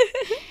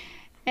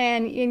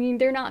 And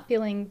they're not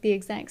feeling the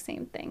exact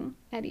same thing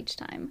at each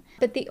time.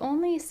 But the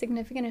only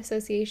significant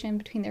association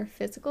between their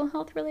physical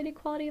health-related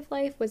quality of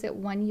life was at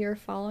 1 year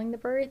following the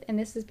birth. And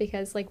this is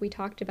because, like we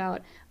talked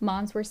about,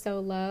 moms were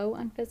so low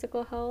on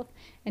physical health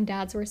and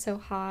dads were so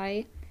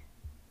high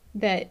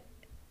that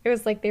it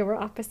was like they were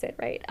opposite,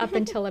 right? Up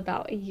until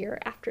about a year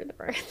after the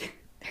birth.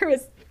 There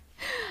was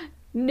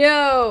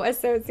no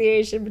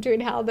association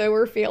between how they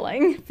were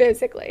feeling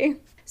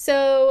physically.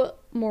 So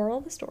moral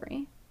of the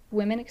story,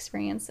 women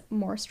experience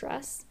more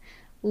stress,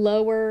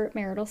 lower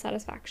marital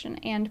satisfaction,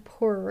 and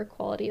poorer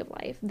quality of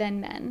life than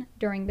men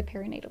during the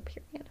perinatal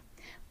period.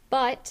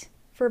 But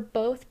for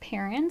both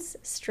parents,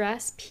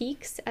 stress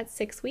peaks at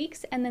 6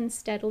 weeks and then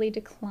steadily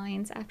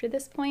declines after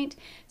this point.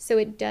 So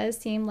it does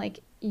seem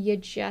like you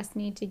just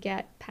need to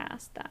get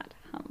past that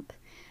hump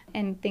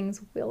and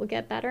things will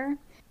get better.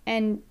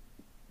 And,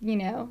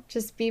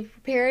 just be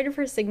prepared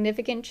for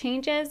significant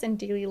changes in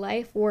daily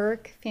life,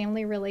 work,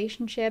 family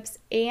relationships,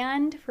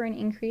 and for an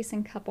increase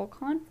in couple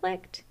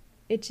conflict.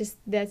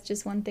 That's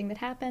just one thing that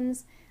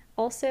happens.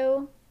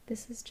 Also,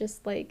 this is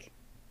just like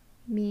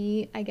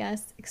me, I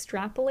guess,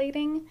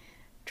 extrapolating.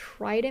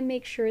 Try to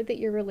make sure that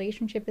your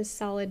relationship is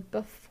solid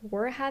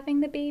before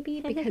having the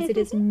baby because it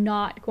is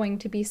not going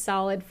to be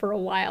solid for a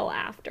while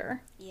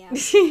after. Yeah,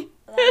 well,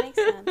 that makes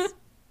sense.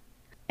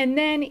 And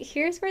then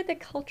here's where the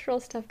cultural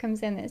stuff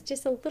comes in. It's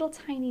just a little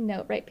tiny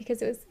note, right?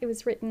 Because it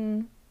was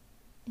written,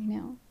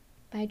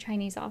 by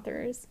Chinese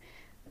authors.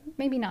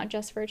 Maybe not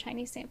just for a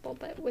Chinese sample,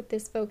 but with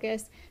this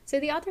focus. So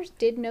the authors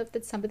did note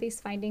that some of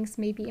these findings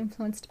may be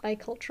influenced by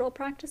cultural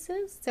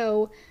practices.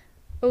 So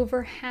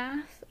over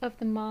half of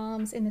the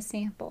moms in the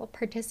sample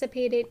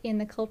participated in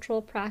the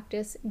cultural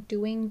practice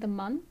doing the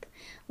month,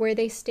 where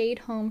they stayed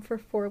home for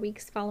 4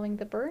 weeks following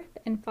the birth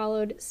and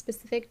followed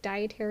specific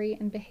dietary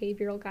and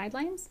behavioral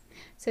guidelines.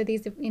 So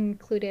these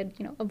included,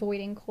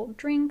 avoiding cold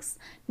drinks,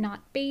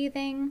 not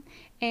bathing,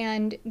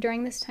 and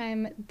during this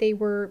time, they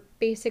were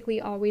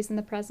basically always in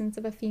the presence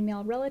of a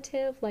female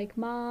relative like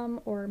mom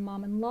or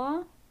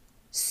mom-in-law.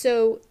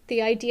 So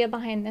the idea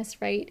behind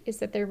this, right, is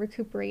that they're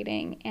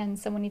recuperating and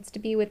someone needs to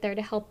be there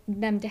to help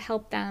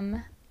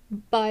them.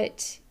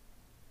 But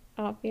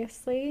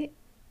obviously,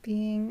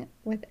 being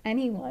with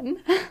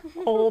anyone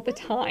all the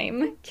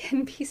time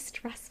can be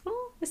stressful,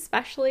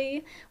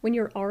 especially when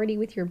you're already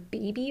with your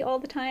baby all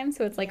the time.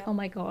 So it's like, oh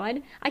my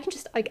God,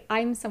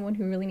 I'm someone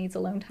who really needs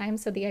alone time.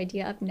 So the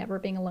idea of never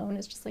being alone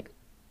is just like,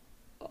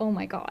 oh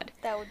my God.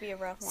 That would be a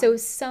rough one. So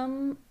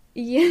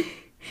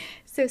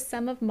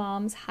some of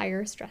mom's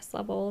higher stress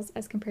levels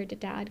as compared to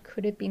dad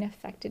could have been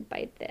affected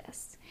by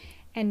this.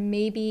 And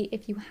maybe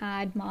if you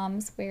had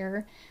moms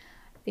where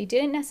they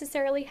didn't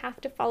necessarily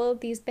have to follow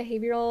these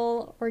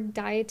behavioral or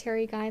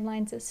dietary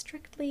guidelines as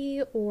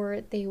strictly,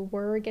 or they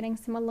were getting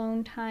some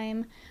alone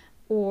time,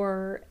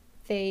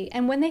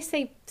 and when they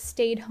say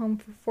stayed home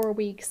for 4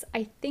 weeks,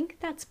 I think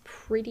that's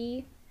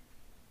pretty,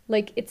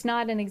 it's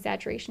not an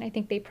exaggeration. I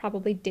think they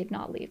probably did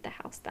not leave the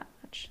house that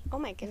much. Oh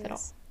my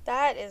goodness.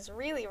 That is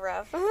really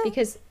rough.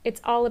 Because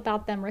it's all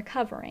about them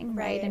recovering,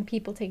 right? And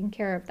people taking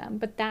care of them.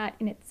 But that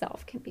in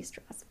itself can be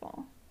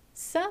stressful.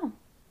 So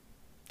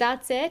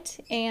that's it.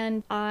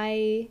 And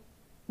I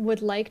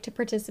would like to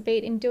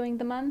participate in doing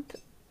the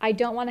month. I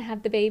don't want to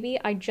have the baby.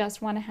 I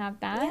just want to have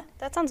that. Yeah,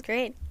 that sounds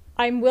great.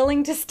 I'm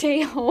willing to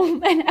stay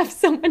home and have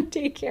someone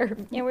take care of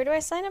me. Yeah, where do I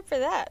sign up for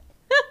that?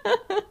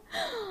 But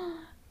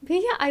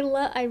yeah,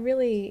 I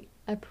really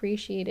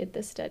appreciated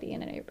this study,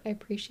 and I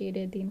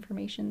appreciated the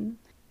information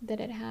that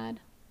it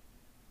had.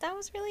 That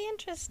was really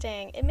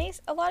interesting.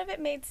 A lot of it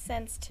made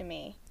sense to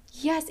me.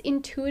 Yes,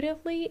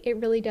 intuitively it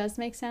really does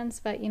make sense,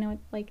 but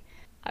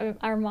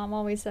our mom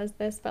always says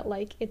this, but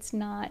it's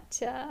not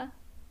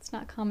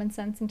common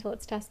sense until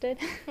it's tested.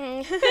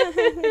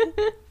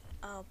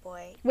 Oh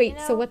boy. Wait,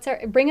 so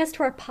bring us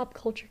to our pop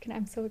culture.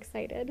 I'm so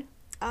excited.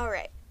 All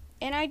right.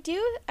 And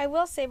I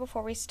will say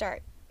before we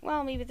start,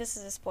 well, maybe this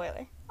is a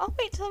spoiler. I'll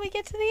wait till we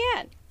get to the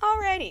end.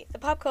 Alrighty, the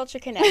Pop Culture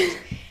Connect.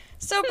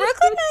 So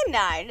Brooklyn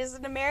Nine-Nine is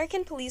an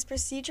American police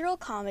procedural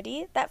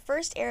comedy that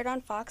first aired on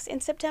Fox in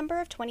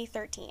September of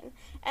 2013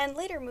 and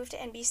later moved to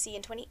NBC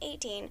in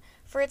 2018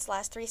 for its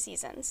last 3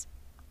 seasons.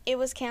 It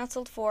was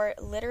canceled for,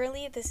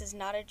 literally, this is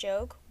not a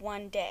joke,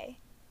 1 day.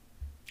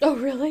 Oh,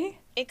 really?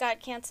 It got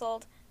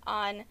canceled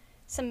on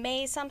some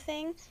May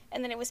something,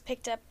 and then it was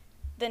picked up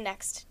the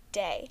next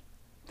day.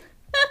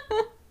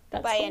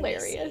 That's by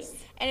hilarious. NBC.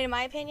 And in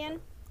my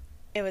opinion,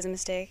 it was a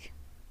mistake.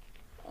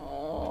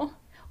 Oh.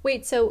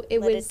 Wait, so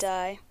Let it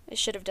die. It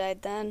should have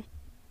died then.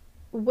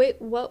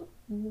 Wait, what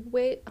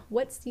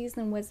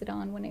season was it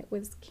on when it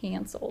was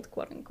canceled,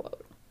 quote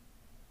unquote?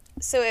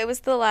 So it was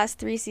the last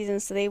 3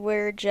 seasons, so they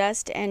were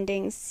just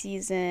ending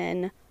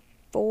season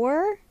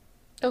 4.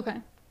 Okay.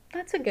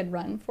 That's a good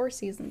run. 4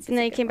 seasons. And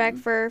then it came back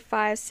for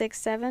 5,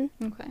 6, 7.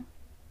 Okay.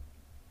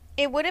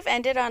 It would have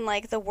ended on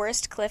the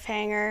worst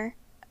cliffhanger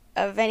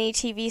of any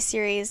TV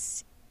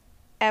series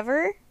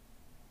ever.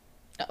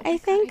 Oh I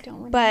think. God, I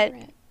don't remember but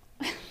it.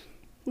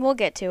 We'll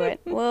get to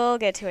it.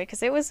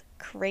 Because it was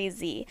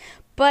crazy.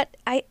 But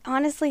I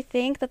honestly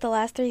think that the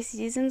last 3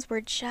 seasons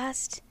were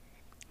just...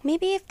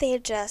 Maybe if they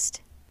had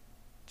just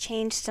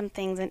changed some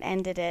things and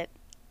ended it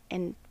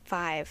in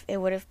 5, it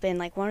would have been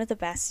one of the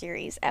best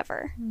series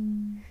ever.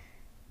 I'm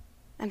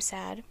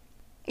sad.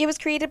 It was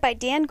created by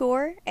Dan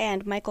Gore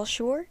and Michael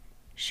Schur.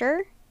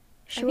 Schur?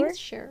 I think it's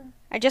Schur.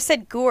 I just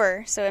said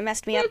Gore, so it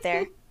messed me up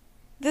there.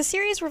 The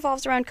series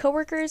revolves around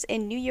coworkers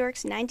in New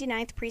York's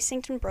 99th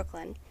precinct in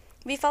Brooklyn.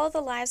 We follow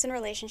the lives and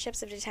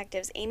relationships of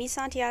detectives Amy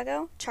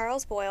Santiago,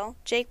 Charles Boyle,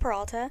 Jake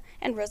Peralta,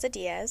 and Rosa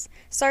Diaz,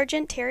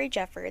 Sergeant Terry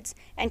Jeffords,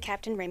 and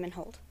Captain Raymond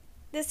Holt.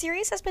 The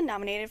series has been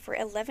nominated for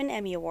 11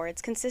 Emmy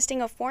Awards,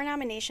 consisting of 4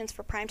 nominations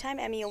for Primetime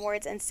Emmy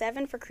Awards and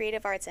 7 for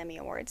Creative Arts Emmy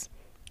Awards.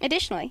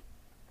 Additionally,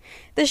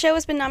 the show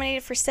has been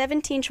nominated for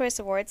 17 Choice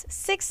Awards,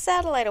 6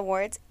 Satellite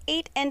Awards,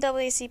 8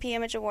 NAACP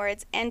Image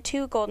Awards, and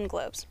 2 Golden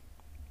Globes.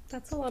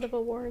 That's a lot of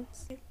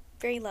awards.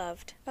 Very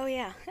loved. Oh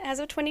yeah. As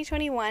of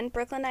 2021,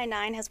 Brooklyn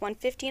Nine-Nine has won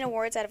 15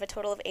 awards out of a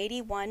total of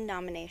 81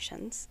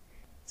 nominations.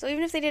 So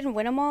even if they didn't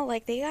win them all,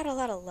 like, they got a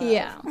lot of love.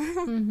 Yeah.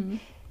 Mm-hmm.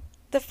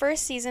 The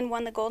first season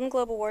won the Golden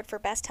Globe Award for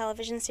Best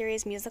Television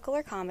Series Musical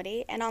or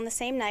Comedy, and on the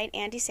same night,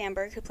 Andy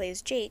Samberg, who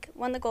plays Jake,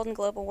 won the Golden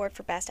Globe Award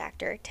for Best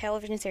Actor,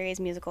 Television Series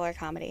Musical or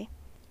Comedy.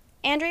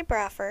 Andre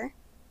Braugher,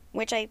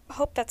 which I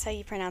hope that's how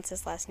you pronounce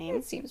his last name.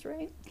 It seems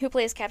right. Who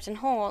plays Captain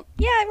Holt.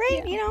 Yeah,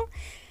 right, Yeah. you know.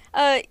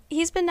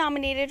 He's been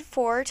nominated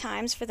 4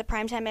 times for the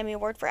Primetime Emmy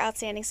Award for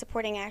Outstanding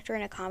Supporting Actor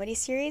in a Comedy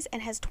Series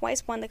and has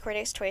twice won the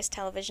Critics' Choice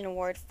Television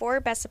Award for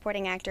Best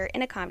Supporting Actor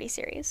in a Comedy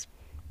Series.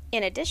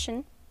 In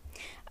addition,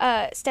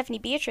 Stephanie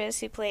Beatrice,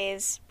 who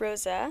plays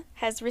Rosa,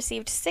 has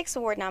received 6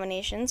 award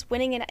nominations,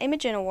 winning an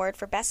Imogen Award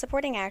for Best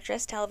Supporting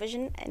Actress,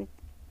 Television, and...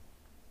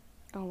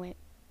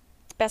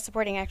 Best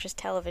Supporting Actress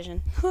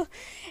Television.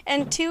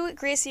 And 2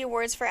 Gracie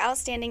Awards for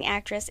Outstanding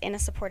Actress in a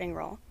Supporting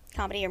Role,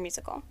 Comedy or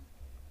Musical.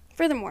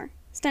 Furthermore,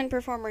 stunt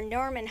performer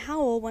Norman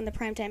Howell won the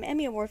Primetime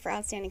Emmy Award for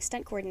Outstanding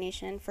Stunt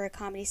Coordination for a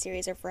comedy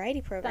series or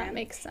variety program. That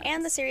makes sense.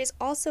 And the series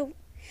also...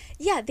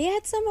 Yeah, they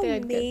had some They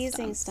had good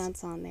amazing stunts.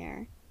 stunts on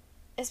there.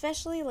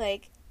 Especially,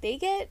 like, they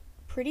get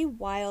pretty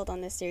wild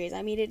on this series.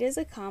 I mean, it is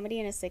a comedy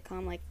and a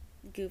sitcom, like,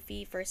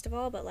 goofy, first of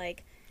all, but,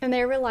 like... And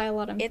they rely a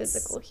lot on it's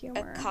physical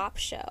humor. a cop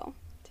show.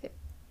 Too.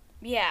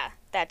 Yeah,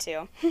 that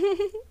too.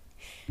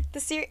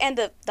 And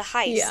the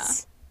heists. Yeah.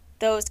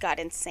 Those got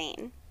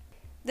insane.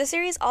 The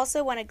series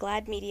also won a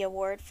GLAAD Media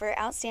Award for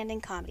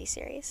Outstanding Comedy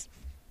Series.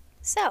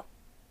 So,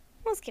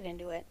 let's get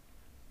into it.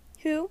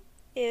 Who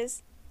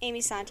is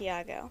Amy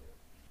Santiago?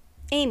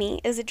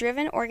 Amy is a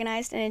driven,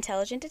 organized, and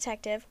intelligent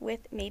detective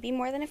with maybe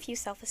more than a few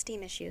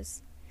self-esteem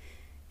issues.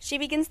 She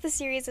begins the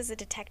series as a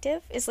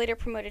detective, is later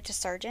promoted to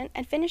sergeant,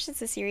 and finishes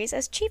the series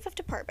as chief of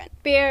department.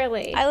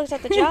 Barely. I looked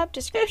at the job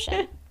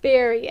description.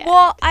 Barely.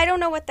 Well, I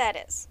don't know what that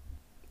is,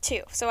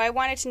 too. So I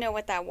wanted to know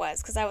what that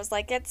was, because I was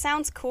like, it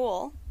sounds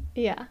cool.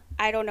 Yeah.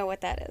 I don't know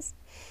what that is.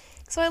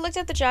 So I looked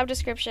at the job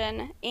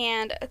description,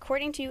 and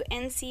according to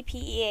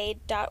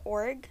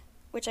ncpea.org,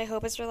 which I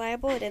hope is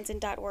reliable, it ends in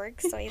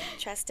 .org, so I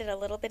trust it a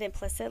little bit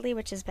implicitly,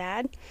 which is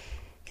bad,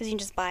 because you can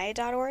just buy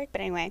a .org.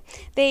 But anyway,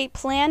 they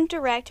plan,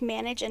 direct,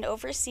 manage, and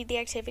oversee the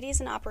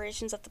activities and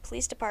operations of the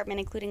police department,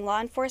 including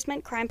law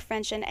enforcement, crime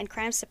prevention, and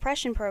crime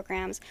suppression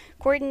programs,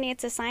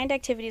 coordinates assigned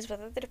activities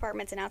with other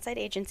departments and outside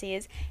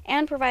agencies,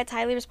 and provides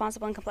highly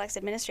responsible and complex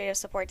administrative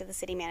support to the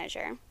city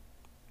manager.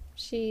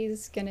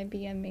 She's gonna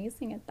be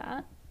amazing at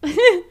that.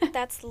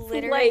 That's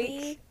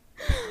literally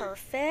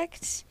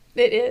perfect.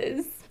 It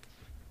is.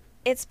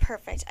 It's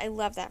perfect. I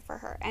love that for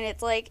her. And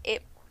it's like,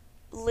 it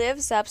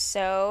lives up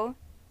so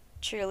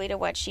truly to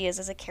what she is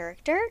as a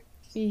character.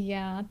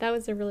 Yeah, that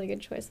was a really good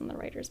choice on the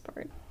writer's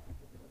part.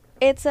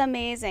 It's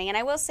amazing. And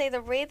I will say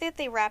the way that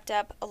they wrapped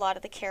up a lot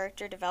of the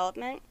character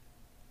development,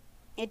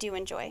 I do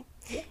enjoy.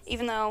 Yes.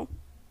 Even though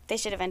they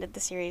should have ended the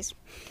series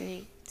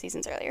 3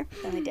 seasons earlier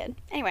than they did.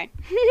 Anyway.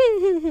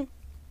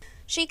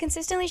 She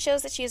consistently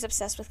shows that she is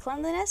obsessed with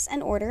cleanliness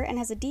and order and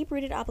has a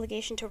deep-rooted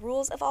obligation to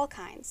rules of all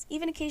kinds,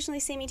 even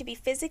occasionally seeming to be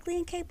physically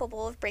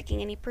incapable of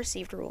breaking any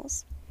perceived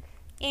rules.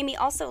 Amy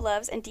also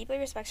loves and deeply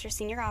respects her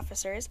senior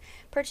officers,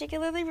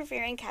 particularly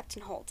revering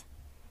Captain Holt.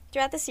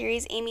 Throughout the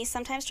series, Amy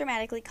sometimes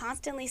dramatically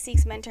constantly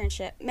seeks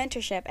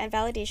mentorship and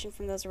validation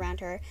from those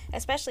around her,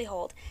 especially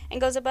Holt, and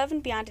goes above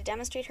and beyond to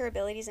demonstrate her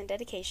abilities and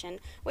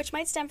dedication, which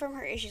might stem from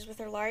her issues with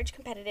her large,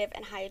 competitive,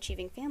 and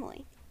high-achieving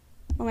family.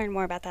 We'll learn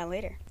more about that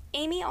later.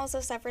 Amy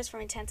also suffers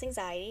from intense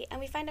anxiety, and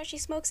we find out she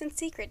smokes in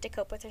secret to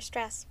cope with her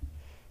stress.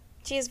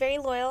 She is very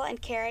loyal and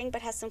caring,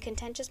 but has some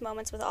contentious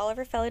moments with all of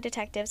her fellow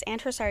detectives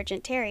and her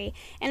sergeant, Terry,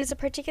 and has a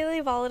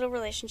particularly volatile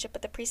relationship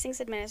with the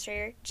precinct's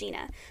administrator,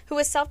 Gina, who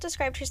has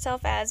self-described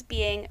herself as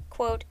being,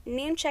 quote,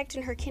 name-checked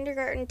in her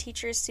kindergarten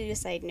teacher's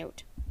suicide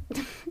note.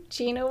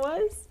 Gina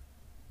was?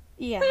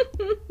 Yeah.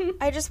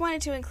 I just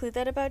wanted to include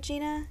that about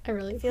Gina. I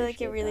really I feel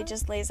like it appreciate really that.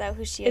 just lays out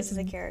who she is It's as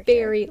a character.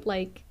 very,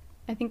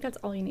 I think that's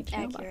all you need to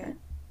know about her. Accurate.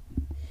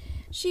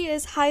 She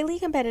is highly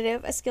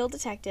competitive, a skilled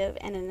detective,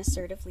 and an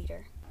assertive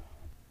leader.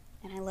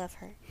 And I love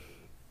her.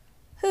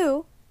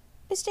 Who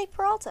is Jake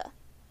Peralta?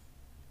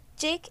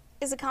 Jake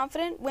is a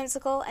confident,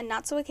 whimsical, and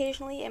not so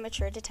occasionally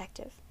immature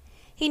detective.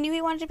 He knew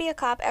he wanted to be a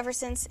cop ever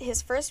since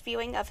his first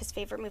viewing of his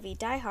favorite movie,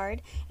 Die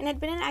Hard, and had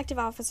been an active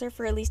officer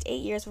for at least 8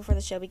 years before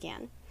the show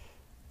began.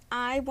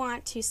 I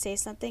want to say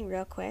something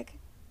real quick.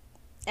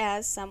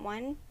 As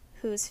someone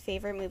whose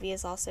favorite movie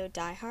is also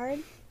Die Hard,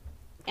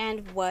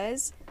 and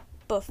was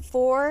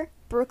before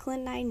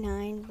Brooklyn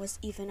Nine-Nine was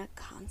even a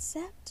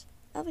concept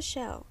of a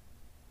show,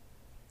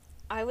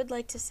 I would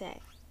like to say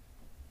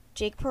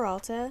Jake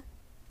Peralta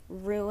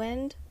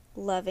ruined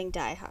loving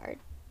Die Hard.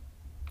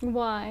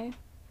 Why?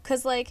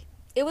 Because, like,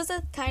 it was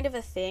a kind of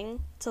a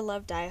thing to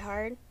love Die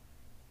Hard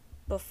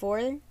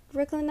before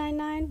Brooklyn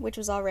Nine-Nine, which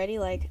was already,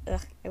 like,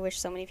 ugh, I wish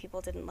so many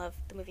people didn't love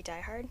the movie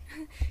Die Hard,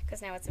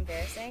 because now it's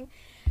embarrassing.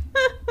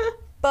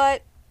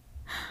 But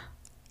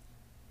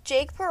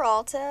Jake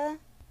Peralta,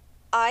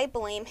 I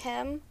blame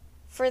him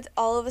for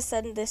all of a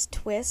sudden this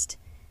twist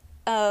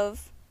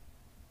of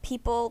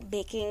people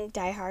making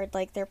Die Hard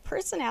like their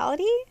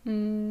personality.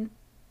 Mm.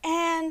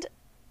 And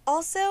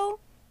also,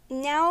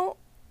 now,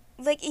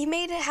 like, he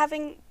made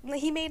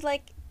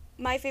like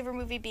my favorite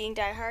movie being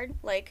Die Hard,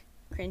 like,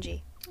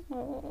 cringy.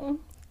 Oh.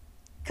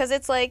 Because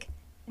it's like,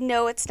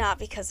 no, it's not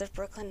because of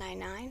Brooklyn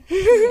Nine-Nine.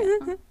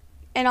 Yeah.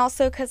 And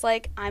also because,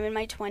 like, I'm in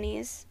my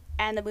 20s,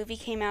 and the movie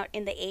came out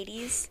in the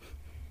 80s.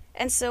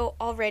 And so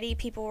already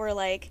people were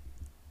like,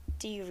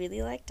 do you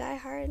really like Die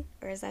Hard?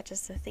 Or is that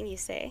just a thing you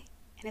say?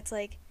 And it's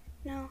like,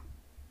 no.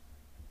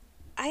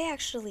 I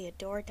actually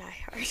adore Die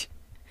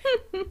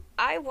Hard.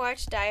 I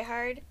watched Die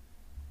Hard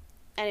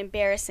an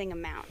embarrassing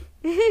amount.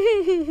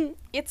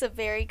 It's a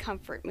very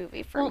comfort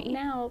movie for me. Well,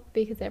 now,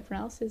 because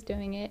everyone else is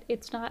doing it,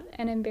 it's not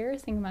an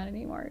embarrassing amount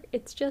anymore.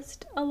 It's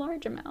just a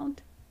large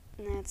amount.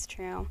 That's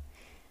true.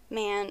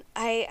 Man,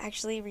 I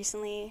actually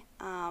recently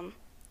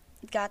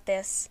got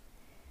this.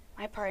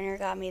 My partner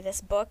got me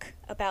this book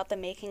about the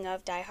making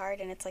of Die Hard,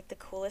 and it's like the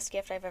coolest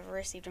gift I've ever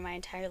received in my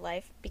entire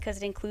life because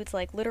it includes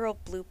like literal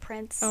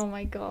blueprints. Oh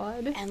my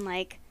god. And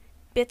like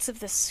bits of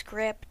the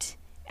script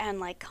and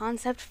like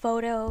concept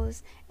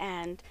photos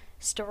and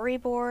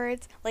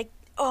storyboards. Like,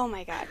 oh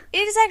my god. It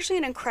is actually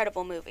an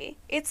incredible movie.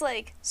 It's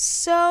like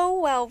so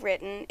well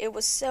written. It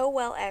was so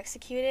well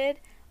executed.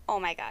 Oh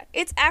my god.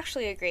 It's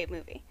actually a great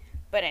movie.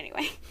 But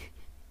anyway,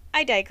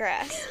 I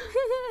digress.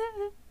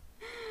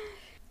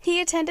 He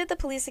attended the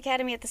police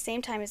academy at the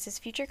same time as his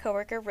future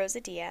coworker,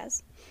 Rosa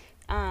Diaz.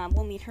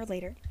 We'll meet her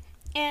later.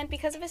 And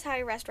because of his high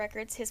arrest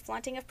records, his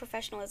flaunting of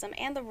professionalism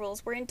and the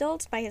rules were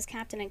indulged by his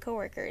captain and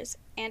coworkers.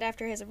 And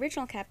after his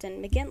original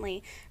captain,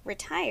 McGinley,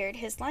 retired,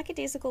 his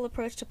lackadaisical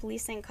approach to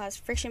policing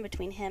caused friction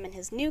between him and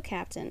his new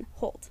captain,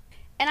 Holt.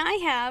 And I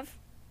have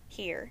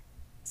here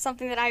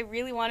something that I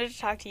really wanted to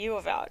talk to you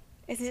about.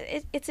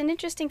 It's an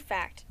interesting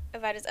fact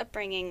about his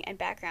upbringing and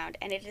background,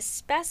 and it is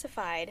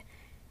specified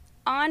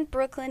on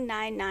Brooklyn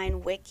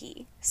Nine-Nine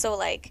Wiki. So,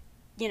 like,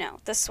 you know,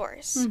 the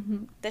source,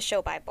 the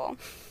show Bible.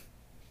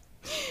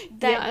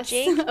 That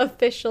yes,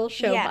 official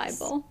show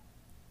Bible.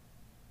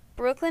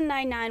 Brooklyn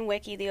Nine-Nine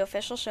Wiki, the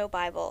official show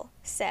Bible,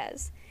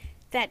 says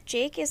that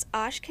Jake is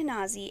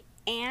Ashkenazi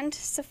and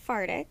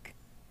Sephardic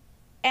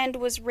and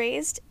was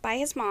raised by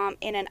his mom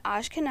in an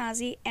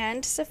Ashkenazi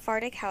and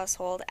Sephardic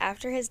household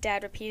after his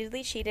dad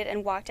repeatedly cheated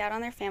and walked out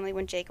on their family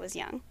when Jake was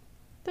young.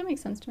 That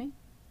makes sense to me.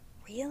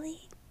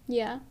 Really?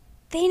 Yeah.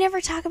 They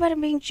never talk about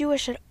him being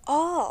Jewish at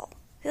all.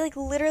 They, like,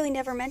 literally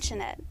never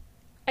mention it.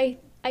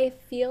 I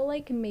feel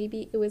like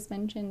maybe it was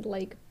mentioned,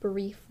 like,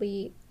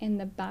 briefly in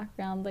the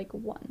background, like,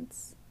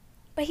 once.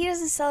 But he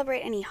doesn't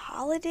celebrate any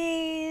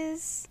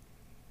holidays.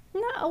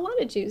 No, a lot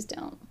of Jews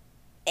don't.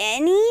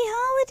 Any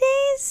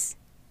holidays?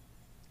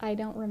 I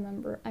don't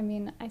remember. I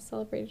mean, I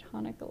celebrated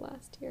Hanukkah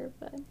last year,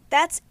 but...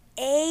 That's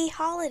a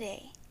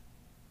holiday.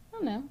 I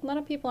don't know. A lot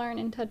of people aren't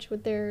in touch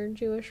with their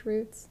Jewish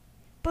roots.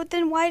 But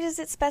then why does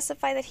it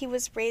specify that he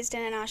was raised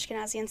in an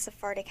Ashkenazi and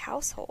Sephardic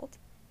household?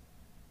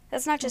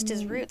 That's not just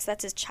his roots,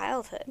 that's his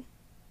childhood.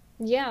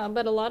 Yeah,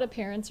 but a lot of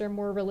parents are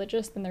more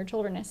religious than their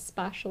children,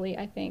 especially,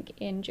 I think,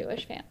 in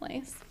Jewish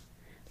families.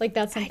 Like,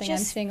 that's something I'm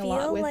seeing a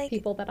lot with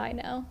people that I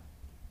know.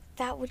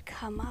 That would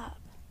come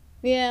up.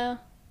 Yeah.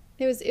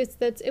 It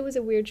was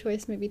a weird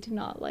choice maybe to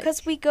not, like...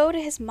 Because we go to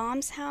his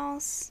mom's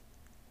house.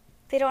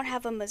 They don't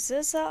have a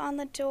mezuzah on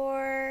the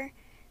door.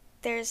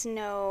 There's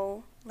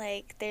no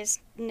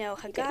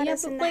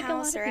Haggadahs in the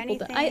house or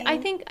anything. I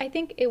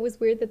think it was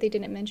weird that they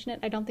didn't mention it.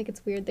 I don't think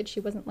it's weird that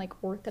she wasn't,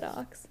 like,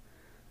 Orthodox.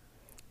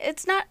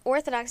 It's not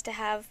Orthodox to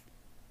have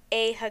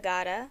a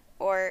Haggadah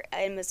or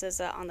a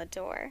mezuzah on the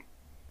door.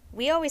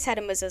 We always had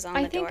a mezuzah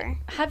on the door. I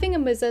think having a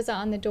mezuzah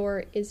on the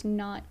door is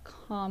not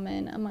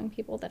common among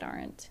people that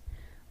aren't Orthodox.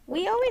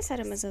 We always had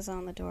a mezuzah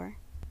on the door.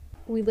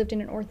 We lived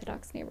in an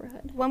Orthodox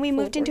neighborhood. When we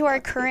moved into our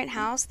current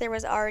house, there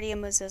was already a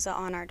mezuzah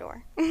on our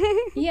door.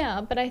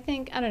 Yeah, but I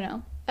think, I don't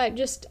know.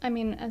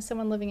 As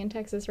someone living in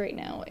Texas right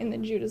now, in the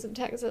Judas of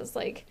Texas,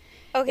 like,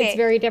 okay, it's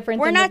very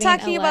different than living in LA. We're not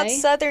talking about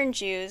Southern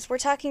Jews. We're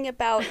talking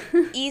about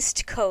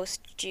East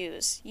Coast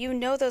Jews. You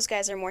know those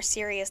guys are more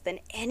serious than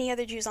any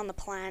other Jews on the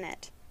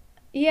planet.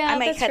 Yeah, I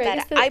might cut that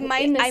out. I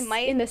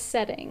might. In the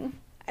setting.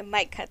 I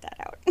might cut that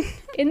out.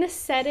 In the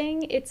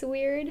setting, it's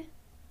weird.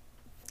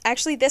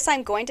 Actually, this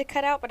I'm going to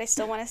cut out, but I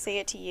still want to say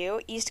it to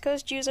you. East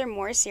Coast Jews are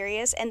more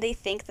serious, and they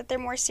think that they're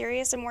more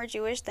serious and more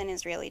Jewish than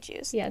Israeli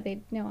Jews. Yeah,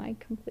 I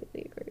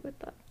completely agree with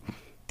that.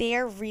 They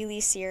are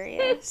really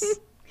serious.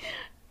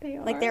 They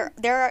are. Like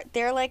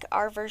they're like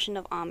our version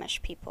of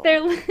Amish people.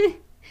 They're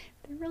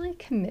really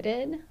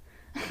committed.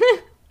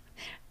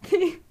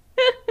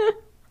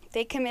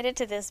 They committed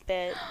to this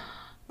bit.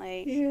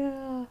 Like,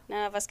 Yeah.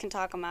 none of us can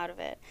talk him out of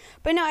it.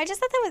 But no, I just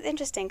thought that was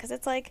interesting because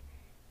it's like,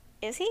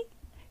 is he?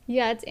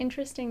 Yeah, it's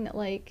interesting that,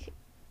 like,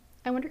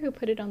 I wonder who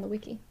put it on the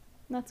wiki.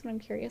 That's what I'm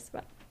curious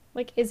about.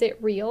 Like, is it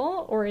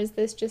real, or is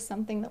this just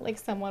something that, like,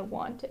 someone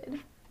wanted?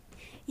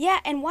 Yeah,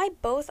 and why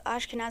both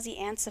Ashkenazi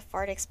and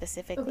Sephardic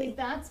specifically? Okay,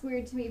 that's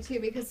weird to me, too,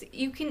 because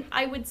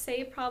I would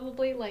say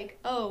probably, like,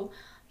 oh,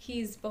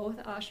 he's both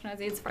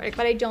Ashkenazi and Sephardic,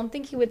 but I don't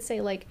think he would say,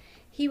 like,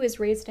 he was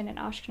raised in an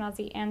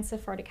Ashkenazi and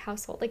Sephardic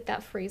household. Like,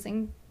 that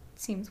phrasing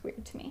seems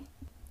weird to me.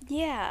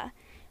 Yeah.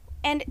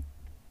 And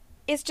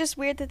it's just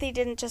weird that they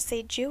didn't just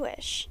say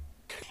Jewish.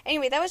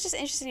 Anyway, that was just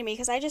interesting to me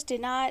because I just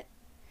did not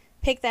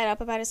pick that up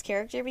about his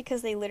character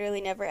because they literally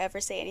never ever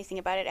say anything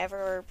about it ever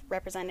or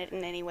represent it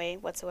in any way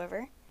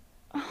whatsoever.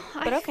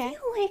 But okay.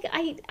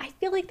 I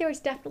feel like there was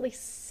definitely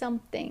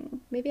something.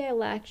 Maybe I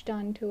latched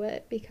onto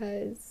it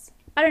because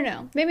I don't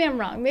know. Maybe I'm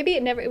wrong. Maybe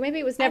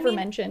it was never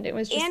mentioned. It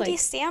was just Andy like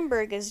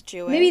Samberg is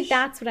Jewish. maybe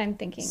that's what I'm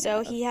thinking.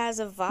 So of. he has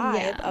a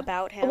vibe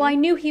about him. Well, I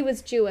knew he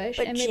was Jewish,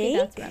 But and maybe Jake?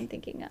 that's what I'm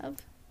thinking of.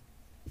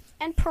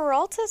 And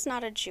Peralta's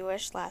not a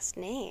Jewish last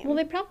name. Well,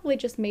 they probably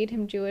just made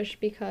him Jewish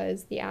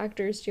because the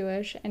actor's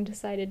Jewish and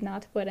decided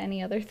not to put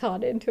any other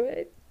thought into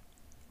it.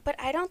 But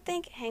I don't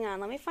think... Hang on,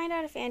 let me find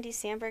out if Andy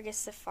Samberg is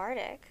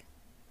Sephardic.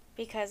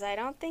 Because I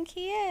don't think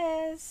he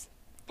is.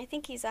 I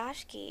think he's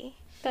Ashki.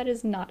 That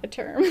is not a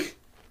term.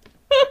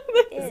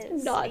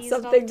 Is. Not I use it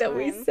all something the that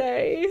we time.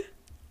 say.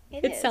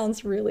 It is.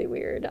 sounds really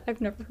weird.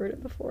 I've never heard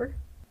it before.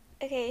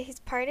 Okay, he's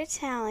part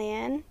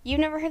Italian. You've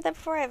never heard that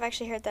before? I've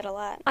actually heard that a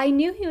lot. I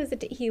knew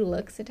he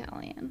looks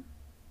Italian.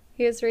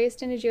 He was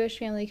raised in a Jewish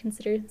family,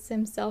 considers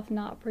himself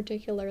not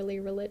particularly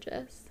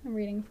religious. I'm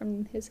reading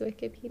from his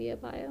Wikipedia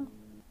bio.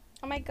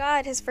 Oh my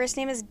god, his first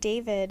name is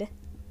David.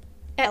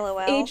 At LOL.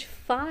 age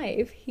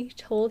 5, he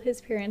told his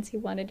parents he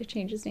wanted to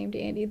change his name to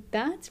Andy.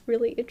 That's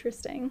really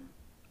interesting.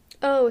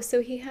 Oh,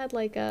 so he had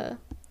like a...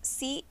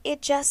 See,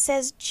 it just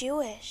says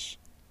Jewish.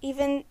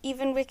 Even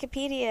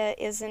Wikipedia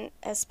isn't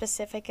as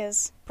specific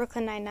as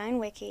Brooklyn Nine-Nine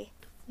Wiki.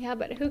 Yeah,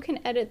 but who can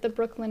edit the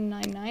Brooklyn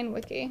Nine-Nine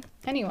Wiki?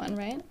 Anyone,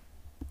 right?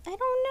 I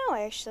don't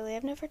know, actually.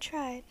 I've never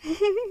tried.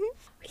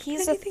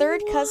 He's a anything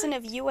third you cousin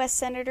of U.S.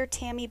 Senator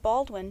Tammy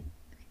Baldwin.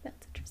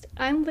 That's interesting.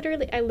 I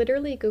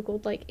literally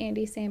Googled, like,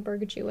 Andy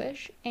Samberg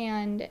Jewish,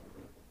 and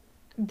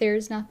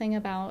there's nothing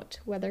about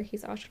whether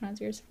he's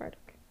Ashkenazi or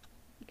Sephardic.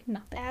 Like,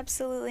 nothing.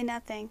 Absolutely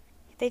nothing.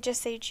 They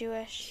just say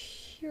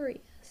Jewish.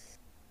 Curious.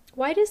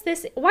 Why does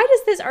this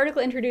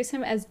article introduce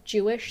him as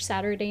Jewish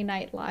Saturday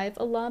Night Live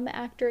alum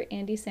actor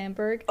Andy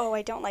Samberg? Oh,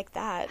 I don't like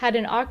that. Had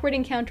an awkward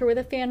encounter with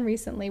a fan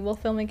recently while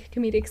filming a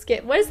comedic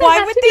skit. What does that Why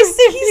have would to they do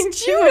say with being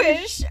he's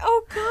Jewish?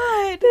 Oh,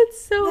 God.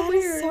 That's so That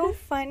weird. is so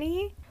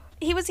funny.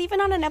 He was even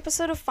on an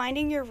episode of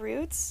Finding Your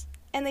Roots,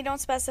 and they don't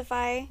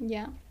specify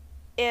Yeah.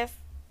 if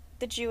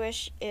the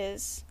Jewish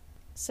is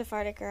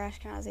Sephardic or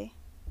Ashkenazi.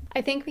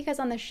 I think because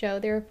on the show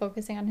they were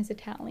focusing on his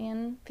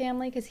Italian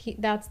family because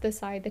that's the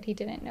side that he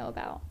didn't know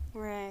about.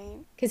 Right.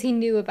 Because he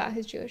knew about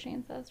his Jewish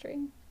ancestry.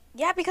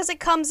 Yeah, because it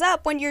comes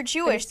up when you're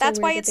Jewish. It's so That's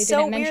why weird it's that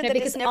they so didn't weird mention it, that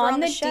because it's never on on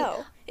the the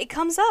show. It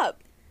comes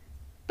up.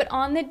 But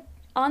on the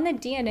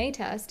DNA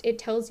test, it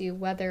tells you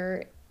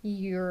whether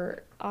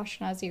you're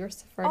Ashkenazi or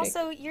Sephardic.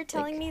 Also, you're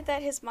telling me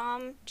that his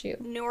mom, Jew.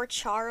 nor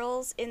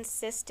Charles,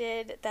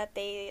 insisted that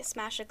they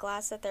smash a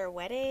glass at their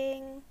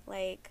wedding,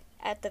 like,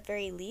 at the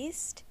very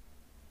least?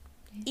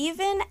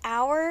 Even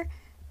our,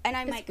 and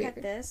I might cut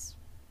weird. this,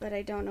 but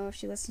I don't know if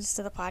she listens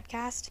to the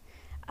podcast.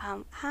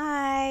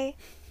 Hi.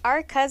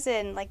 Our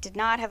cousin, like, did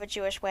not have a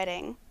Jewish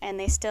wedding, and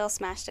they still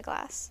smashed a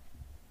glass.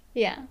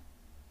 Yeah.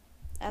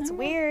 That's Oh.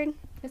 weird.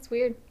 It's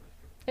weird.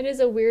 It is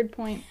a weird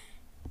point.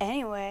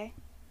 Anyway,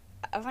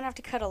 I'm gonna have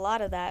to cut a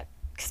lot of that,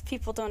 because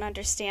people don't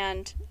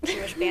understand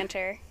Jewish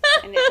banter,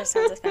 and it just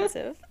sounds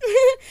offensive.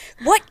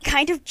 What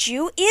kind of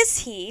Jew is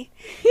he?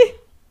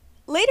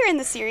 Later in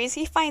the series,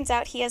 he finds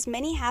out he has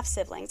many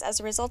half-siblings as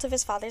a result of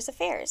his father's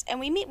affairs, and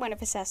we meet one of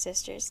his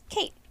half-sisters,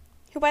 Kate,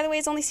 who, by the way,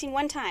 is only seen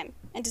one time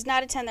and does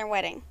not attend their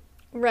wedding.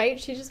 Right?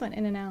 She just went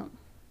in and out.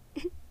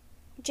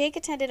 Jake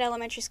attended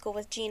elementary school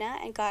with Gina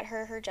and got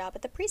her job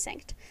at the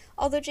precinct.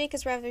 Although Jake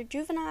is rather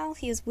juvenile,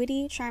 he is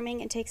witty,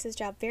 charming, and takes his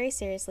job very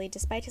seriously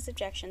despite his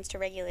objections to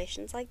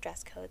regulations like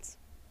dress codes.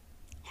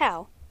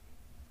 How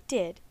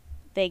did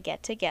they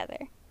get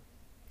together?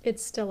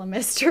 It's still a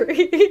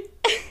mystery.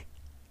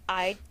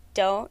 I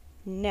don't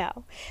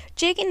know.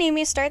 Jake and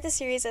Amy start the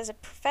series as a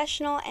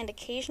professional and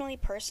occasionally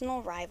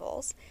personal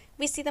rivals.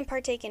 We see them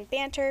partake in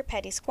banter,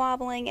 petty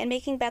squabbling, and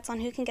making bets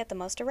on who can get the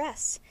most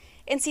arrests.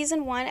 In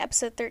Season 1,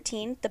 Episode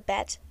 13, The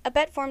Bet, a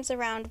bet forms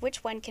around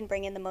which one can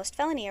bring in the most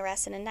felony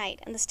arrests in a night,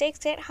 and the stakes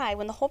get high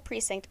when the whole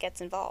precinct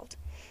gets involved.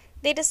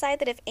 They decide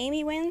that if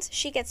Amy wins,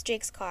 she gets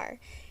Jake's car,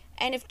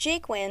 and if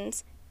Jake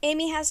wins,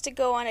 Amy has to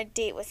go on a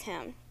date with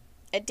him.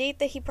 A date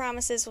that he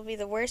promises will be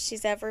the worst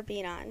she's ever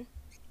been on.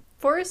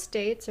 Forced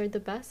dates are the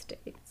best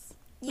dates.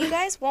 You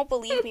guys won't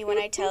believe me when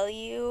I tell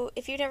you,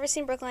 if you've never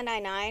seen Brooklyn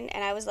Nine-Nine,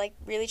 and I was, like,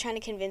 really trying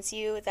to convince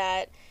you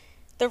that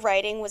the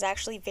writing was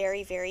actually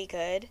very, very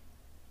good,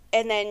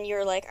 And then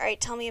you're like, all right,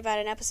 tell me about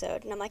an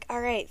episode. And I'm like,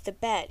 all right, The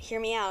Bet, hear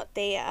me out.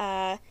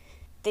 They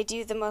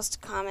do the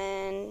most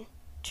common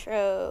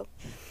trope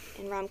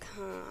in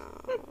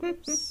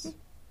rom-coms.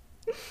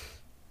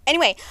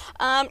 Anyway,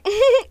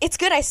 it's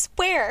good, I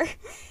swear.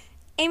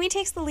 Amy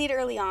takes the lead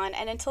early on,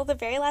 and until the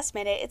very last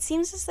minute, it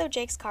seems as though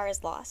Jake's car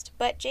is lost.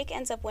 But Jake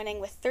ends up winning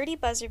with 30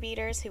 buzzer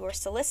beaters who were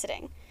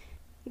soliciting.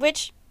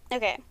 Which,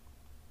 okay,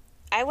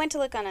 I went to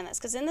look on this,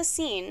 because in the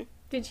scene...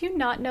 Did you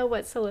not know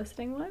what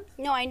soliciting was?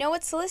 No, I know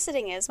what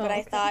soliciting is, but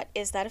okay. I thought,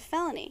 is that a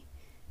felony?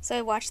 So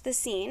I watched the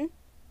scene,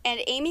 and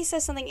Amy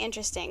says something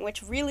interesting,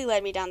 which really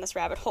led me down this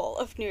rabbit hole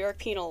of New York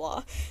penal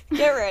law.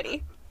 Get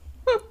ready.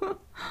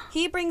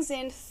 He brings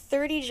in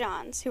 30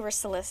 Johns who were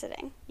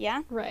soliciting,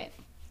 yeah? Right.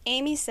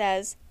 Amy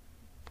says,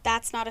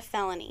 that's not a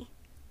felony.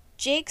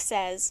 Jake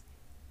says,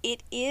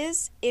 it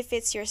is if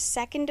it's your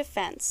second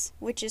offense,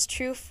 which is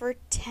true for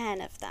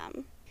 10 of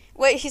them.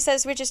 What he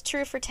says, which is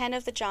true for 10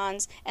 of the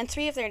Johns, and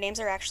 3 of their names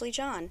are actually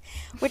John,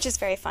 which is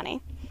very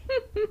funny.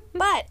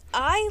 But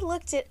I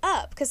looked it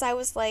up because I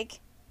was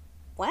like,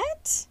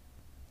 what?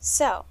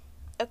 So,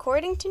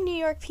 according to New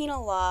York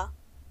penal law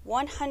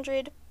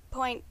 100.10,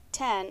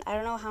 I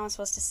don't know how I'm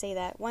supposed to say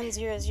that,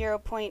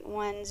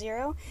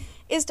 100.10,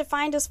 is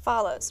defined as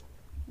follows.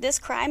 This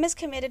crime is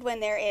committed when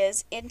there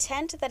is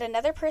intent that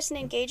another person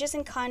engages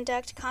in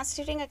conduct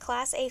constituting a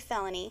Class A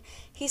felony.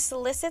 He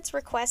solicits,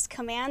 requests,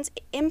 commands,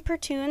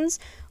 importunes,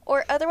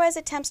 or otherwise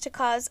attempts to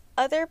cause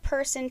other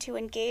person to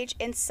engage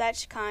in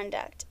such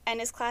conduct, and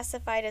is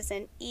classified as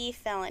an E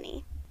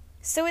felony.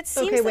 So it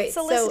seems that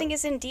soliciting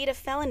is indeed a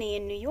felony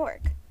in New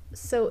York.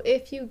 So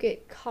if you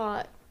get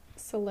caught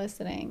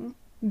soliciting,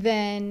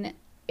 then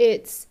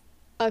it's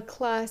a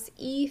Class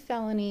E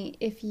felony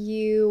if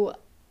you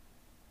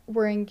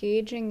were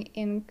engaging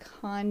in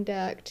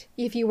conduct,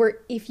 if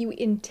you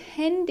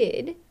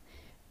intended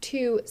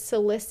to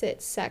solicit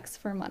sex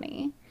for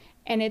money,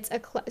 and it's a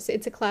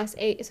Class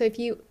A. So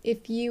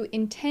if you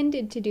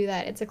intended to do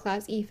that, it's a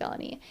Class E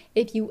felony.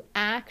 If you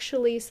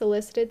actually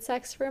solicited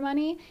sex for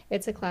money,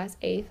 it's a Class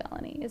A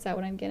felony. Is that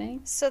what I'm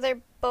getting? So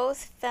they're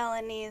both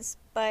felonies,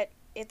 but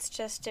it's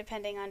just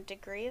depending on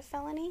degree of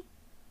felony?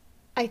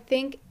 I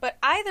think... But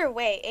either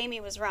way,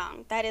 Amy was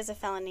wrong. That is a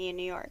felony in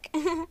New York.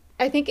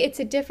 I think it's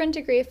a different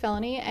degree of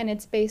felony, and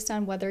it's based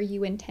on whether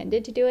you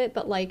intended to do it,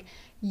 but like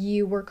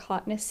you were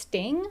caught in a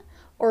sting,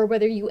 or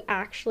whether you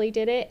actually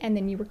did it and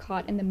then you were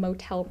caught in the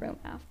motel room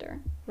after,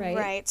 right?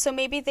 Right. So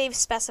maybe they've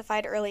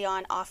specified early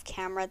on off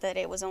camera that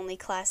it was only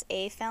Class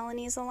A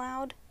felonies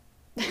allowed.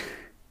 All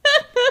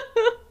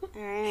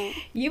right.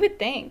 You would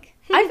think.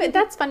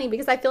 That's funny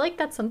because I feel like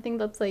that's something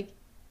that's like,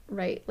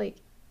 right, like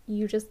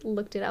you just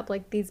looked it up,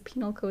 like these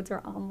penal codes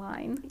are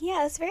online.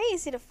 Yeah, it's very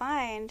easy to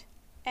find.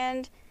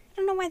 And I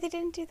don't know why they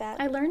didn't do that.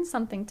 I learned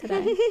something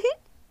today.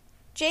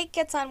 Jake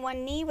gets on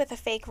one knee with a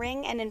fake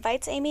ring and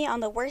invites Amy on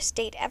the worst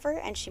date ever,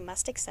 and she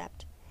must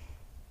accept.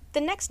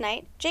 The next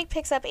night, Jake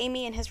picks up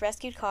Amy in his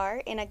rescued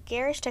car in a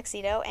garish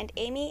tuxedo and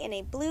Amy in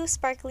a blue,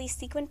 sparkly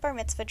sequined bar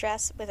mitzvah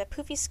dress with a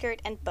poofy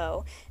skirt and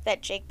bow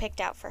that Jake picked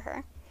out for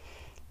her.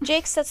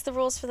 Jake sets the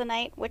rules for the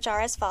night, which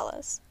are as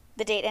follows.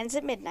 The date ends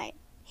at midnight.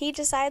 He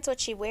decides what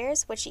she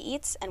wears, what she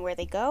eats, and where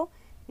they go.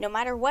 No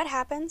matter what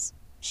happens,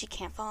 she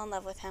can't fall in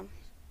love with him.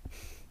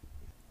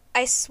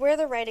 I swear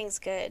the writing's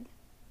good.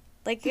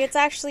 Like, it's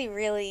actually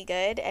really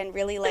good and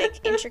really, like,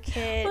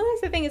 intricate. Well,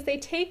 that's the thing is they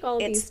take all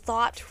these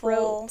thoughtful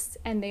tropes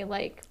and they,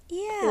 like,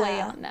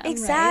 play on them,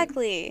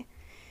 exactly. Right?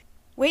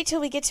 Wait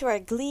till we get to our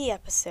Glee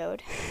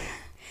episode.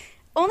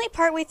 Only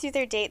partway through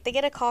their date, they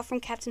get a call from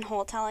Captain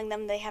Holt telling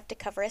them they have to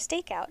cover a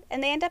stakeout,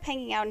 and they end up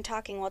hanging out and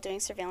talking while doing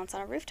surveillance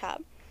on a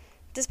rooftop.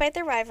 Despite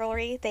their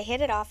rivalry, they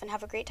hit it off and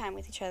have a great time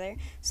with each other,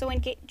 so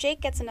when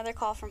Jake gets another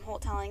call from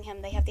Holt telling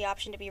him they have the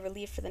option to be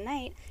relieved for the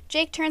night,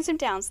 Jake turns him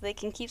down so they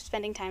can keep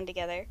spending time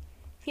together.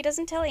 He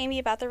doesn't tell Amy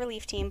about the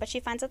relief team, but she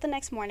finds out the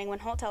next morning when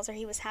Holt tells her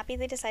he was happy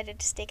they decided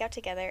to stake out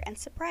together, and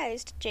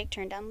surprised, Jake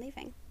turned down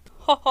leaving.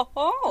 Ho ho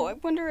ho, I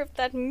wonder if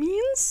that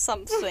means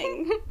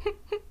something.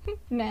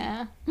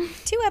 Nah.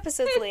 2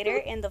 episodes later,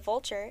 in The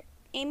Vulture,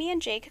 Amy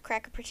and Jake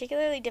crack a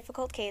particularly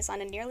difficult case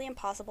on a nearly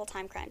impossible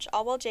time crunch,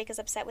 all while Jake is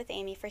upset with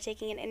Amy for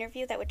taking an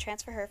interview that would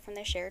transfer her from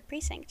their shared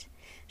precinct.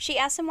 She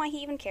asks him why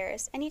he even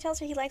cares, and he tells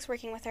her he likes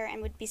working with her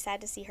and would be sad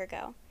to see her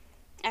go.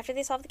 After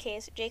they solve the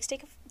case,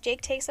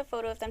 Jake takes a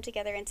photo of them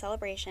together in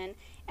celebration,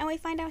 and we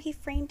find out he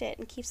framed it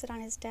and keeps it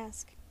on his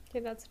desk. Okay,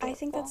 that's adorable. I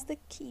think that's the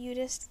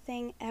cutest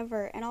thing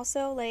ever. And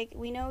also, like,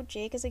 we know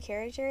Jake as a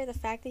character, the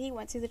fact that he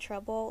went through the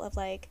trouble of,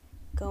 like,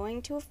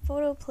 going to a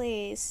photo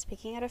place,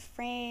 picking out a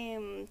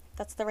frame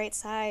that's the right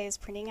size,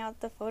 printing out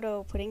the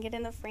photo, putting it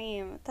in the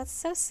frame. That's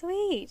so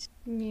sweet.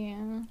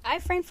 Yeah.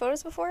 I've framed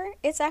photos before.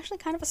 It's actually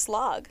kind of a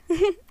slog.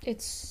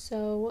 It's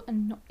so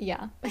annoying.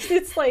 Yeah.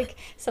 It's like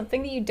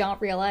something that you don't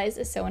realize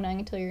is so annoying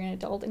until you're an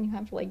adult and you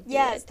have to like do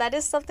Yes, it. that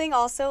is something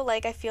also,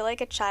 like, I feel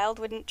like a child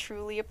wouldn't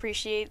truly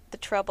appreciate the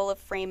trouble of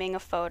framing a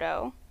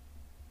photo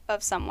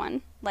of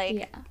someone. Like,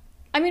 yeah.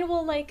 I mean,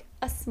 well, like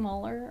a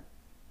smaller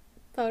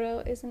photo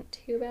isn't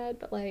too bad,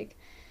 but like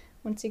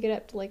once you get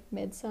up to like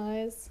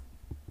mid-size,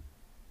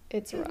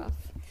 It's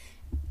rough.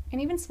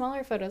 And even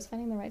smaller photos,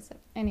 finding the right stuff.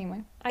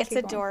 Anyway, it's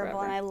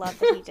adorable, and I love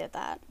that he did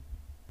that.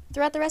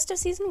 Throughout the rest of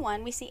season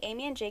 1, we see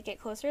Amy and Jake get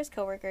closer as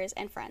coworkers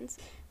and friends.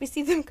 We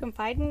see them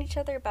confide in each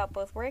other about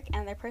both work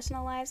and their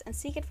personal lives and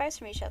seek advice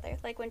from each other,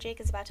 like when Jake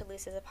is about to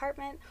lose his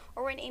apartment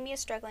or when Amy is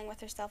struggling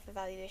with her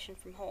self-evaluation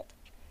from Holt.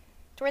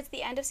 Towards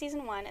the end of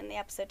season 1, in the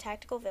episode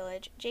Tactical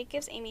Village, Jake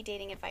gives Amy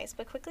dating advice,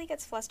 but quickly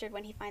gets flustered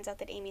when he finds out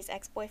that Amy's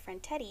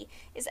ex-boyfriend Teddy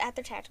is at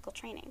their tactical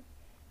training.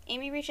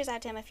 Amy reaches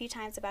out to him a few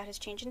times about his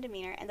change in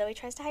demeanor, and though he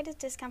tries to hide his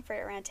discomfort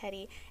around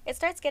Teddy, it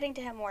starts getting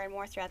to him more and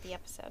more throughout the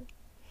episode.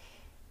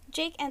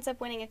 Jake ends up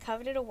winning a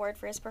coveted award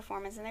for his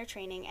performance in their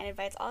training and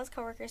invites all his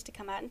coworkers to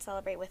come out and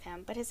celebrate with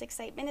him, but his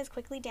excitement is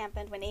quickly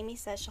dampened when Amy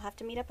says she'll have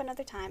to meet up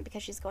another time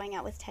because she's going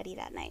out with Teddy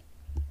that night.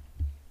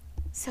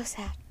 So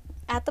sad.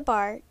 At the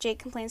bar, Jake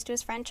complains to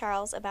his friend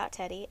Charles about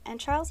Teddy, and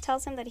Charles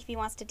tells him that if he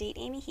wants to date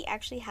Amy, he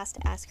actually has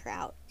to ask her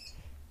out.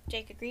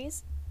 Jake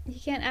agrees. You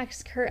can't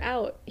ask her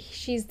out.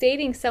 She's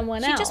dating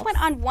someone else. She just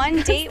went on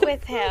one date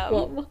with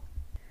him.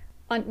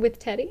 With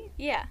Teddy?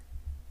 Yeah.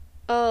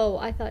 Oh,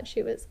 I thought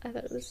it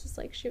was just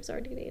like she was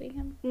already dating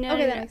him. No,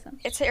 okay, no, that makes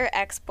sense. It's her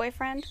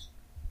ex-boyfriend.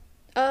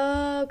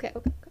 Oh, okay.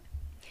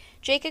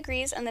 Jake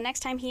agrees, and the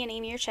next time he and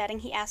Amy are chatting,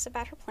 he asks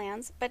about her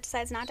plans, but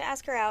decides not to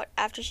ask her out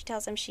after she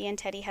tells him she and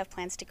Teddy have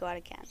plans to go out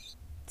again.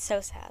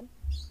 So sad.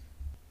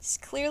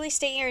 Just clearly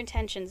state your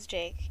intentions,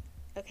 Jake.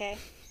 Okay?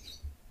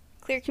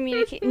 Clear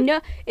communication.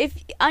 No,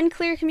 if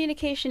unclear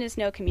communication is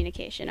no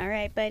communication, all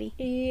right, buddy?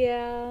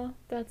 Yeah,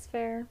 that's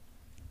fair.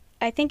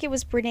 I think it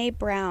was Brene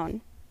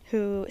Brown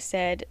who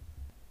said,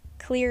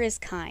 clear is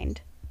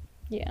kind.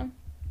 Yeah.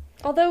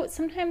 Although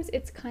sometimes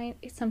it's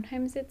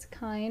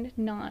kind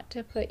not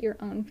to put your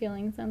own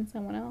feelings on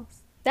someone else.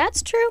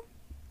 That's true.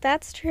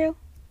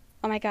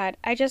 Oh my god,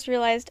 I just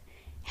realized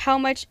how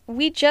much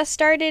we just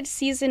started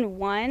season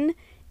 1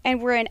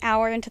 and we're an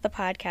hour into the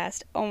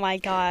podcast. Oh my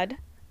god.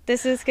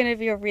 This is going to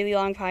be a really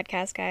long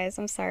podcast, guys.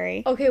 I'm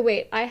sorry. Okay,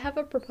 wait. I have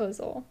a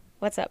proposal.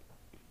 What's up?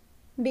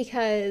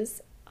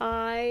 Because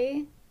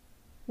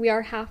we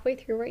are halfway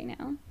through right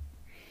now,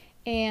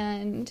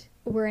 and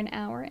we're an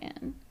hour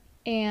in.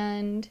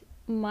 And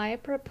my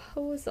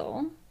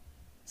proposal,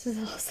 this is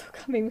also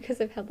coming because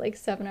I've had like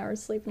 7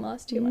 hours sleep in the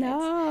last 2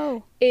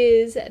 minutes,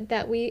 is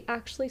that we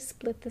actually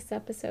split this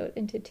episode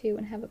into 2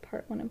 and have a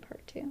part 1 and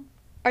part 2.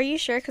 Are you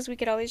sure? Because we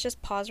could always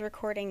just pause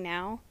recording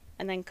now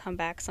and then come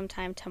back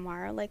sometime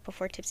tomorrow, like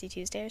before Tipsy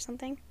Tuesday or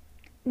something?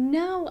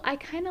 No, I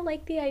kind of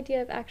like the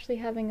idea of actually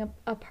having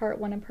a part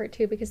 1 and part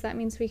 2 because that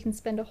means we can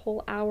spend a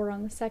whole hour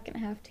on the second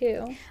half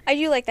too. I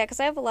do like that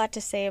because I have a lot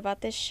to say about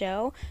this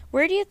show.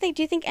 Do you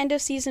think end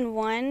of season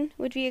 1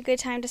 would be a good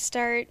time to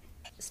start?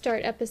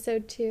 Start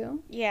episode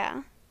 2?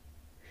 Yeah.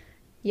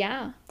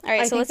 Yeah. All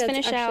right, so let's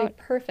finish out. That's actually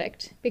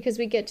perfect because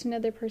we get to know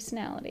their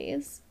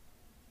personalities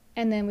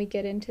and then we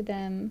get into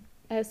them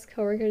as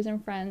coworkers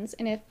and friends.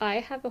 And if I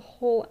have a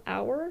whole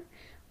hour,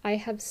 I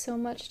have so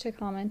much to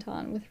comment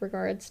on with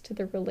regards to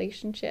the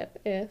relationship.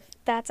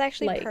 That's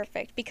actually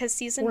perfect because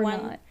season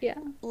 1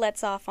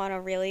 lets off on a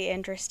really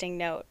interesting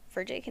note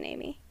for Jake and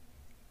Amy.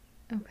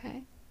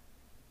 Okay.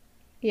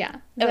 Yeah.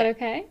 Is that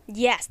okay?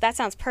 Yes, that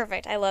sounds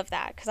perfect. I love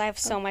that because I have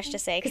so much to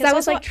say. Because I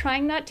was like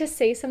trying not to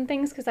say some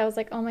things because I was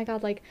like, oh my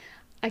god, like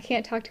I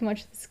can't talk too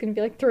much. This is going to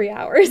be like 3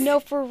 hours.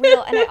 No, for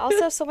real. And I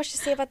also have so much to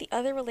say about the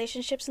other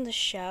relationships in the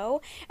show.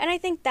 And I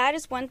think that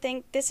is one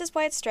thing. This is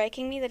why it's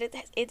striking me that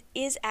it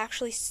is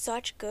actually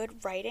such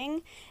good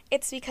writing.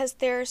 It's because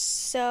they're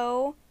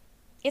so...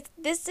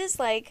 This is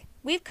like...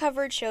 We've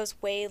covered shows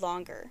way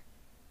longer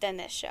than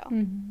this show.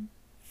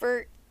 Mm-hmm.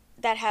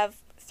 That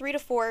have 3 to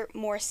 4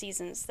 more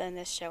seasons than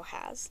this show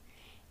has.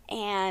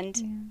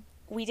 And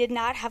we did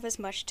not have as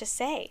much to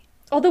say.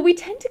 Although we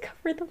tend to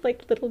cover the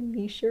like little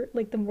niche,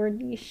 like the more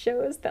niche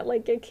shows that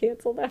like get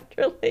canceled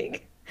after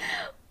like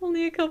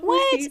only a couple of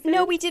seasons.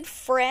 No, we did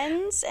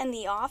Friends and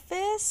The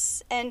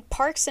Office and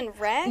Parks and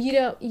Rec.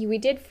 We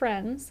did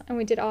Friends and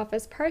we did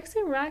Office. Parks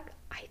and Rec,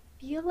 I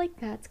feel like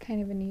that's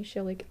kind of a niche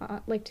show,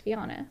 like to be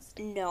honest.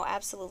 No,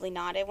 absolutely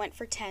not. It went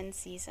for 10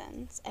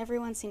 seasons.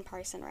 Everyone's seen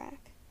Parks and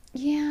Rec.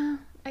 Yeah,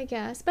 I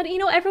guess. But,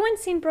 everyone's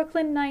seen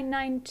Brooklyn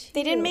Nine-Nine, too.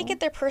 They didn't make it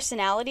their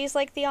personalities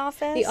like The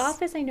Office. The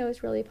Office, I know,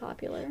 is really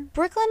popular.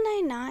 Brooklyn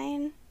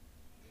Nine-Nine,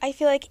 I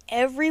feel like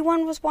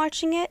everyone was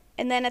watching it,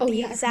 and then at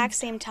the exact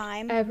same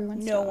time,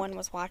 no one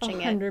was watching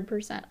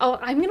 100%. Oh,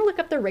 I'm going to look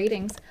up the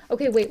ratings.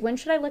 Okay, wait, when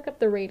should I look up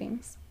the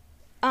ratings?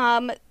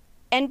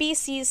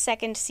 NBC's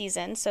second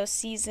season, so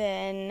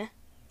season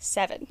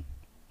 7.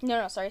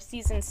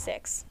 Season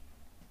 6.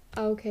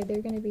 Okay,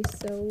 they're going to be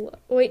so low.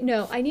 Wait,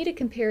 no, I need a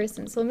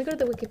comparison. So let me go to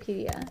the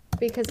Wikipedia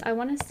because I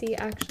want to see,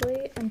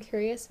 actually, I'm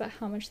curious about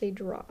how much they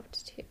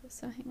dropped too.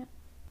 So hang on.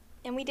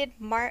 And we did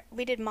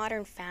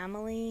Modern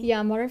Family.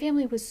 Yeah, Modern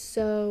Family was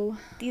so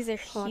These are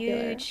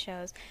popular. Huge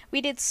shows.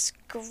 We did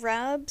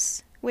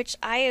Scrubs, which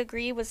I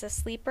agree was a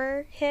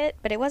sleeper hit,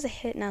 but it was a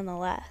hit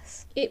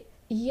nonetheless.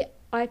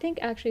 I think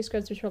actually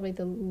Scrubs was probably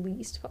the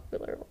least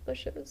popular of all the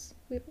shows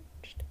we've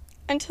watched.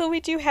 Until we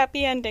do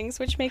happy endings,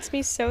 which makes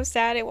me so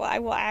sad. I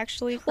will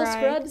actually cry. Well,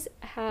 Scrubs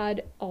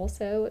had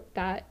also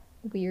that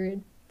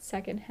weird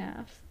second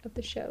half of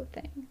the show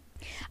thing.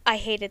 I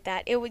hated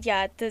that. It would,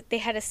 yeah, they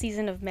had a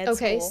season of med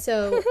Okay, school.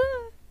 so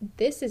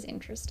this is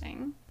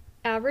interesting.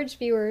 Average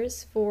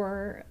viewers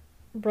for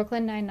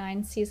Brooklyn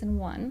Nine-Nine Season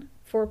 1,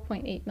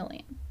 4.8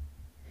 million.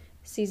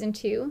 Season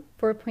 2,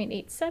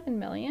 4.87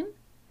 million.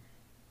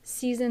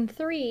 Season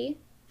 3,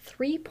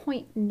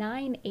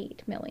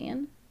 3.98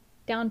 million,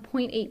 down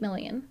 0.8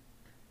 million.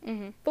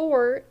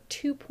 4,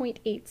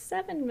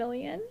 2.87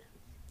 million.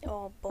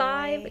 Oh, boy.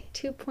 5,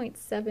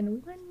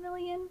 2.71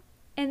 million.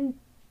 And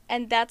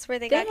that's where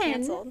they got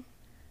canceled.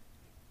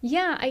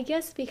 Yeah, I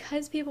guess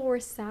because people were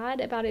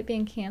sad about it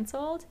being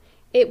canceled,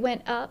 it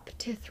went up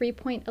to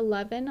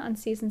 3.11 on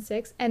season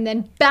 6, and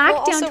then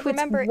back down to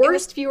its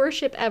worst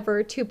viewership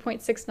ever,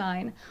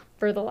 2.69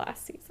 for the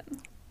last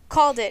season.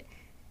 Called it.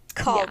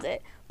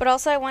 But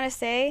also I want to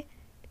say,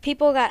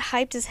 people got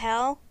hyped as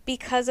hell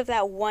because of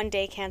that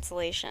one-day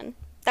cancellation.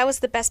 That was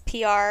the best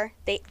PR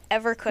they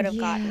ever could have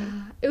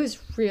gotten. It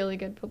was really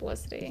good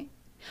publicity.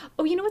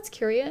 Oh, you know what's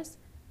curious?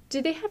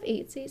 Did they have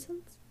 8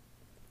 seasons?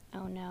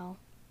 Oh, no.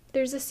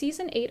 There's a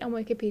season 8 on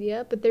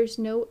Wikipedia, but there's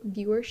no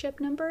viewership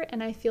number,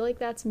 and I feel like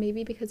that's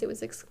maybe because it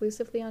was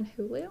exclusively on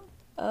Hulu.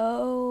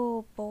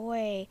 Oh,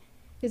 boy.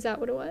 Is that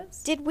what it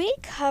was? Did we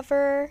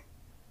cover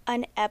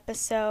an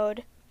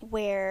episode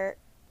where...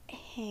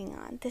 Hang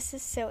on. This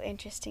is so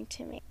interesting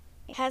to me.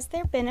 Has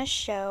there been a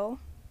show...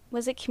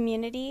 Was it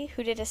Community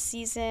who did a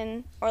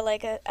season or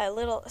like a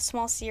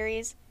small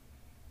series?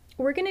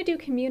 We're going to do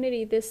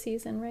Community this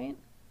season, right?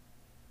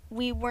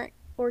 We weren't.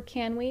 Or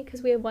can we?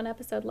 Because we have 1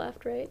 episode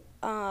left, right?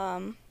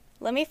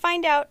 Let me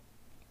find out.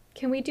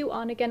 Can we do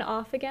On Again,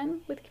 Off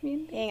Again with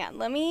Community? Hang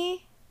on.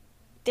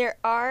 There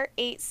are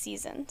 8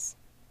 seasons.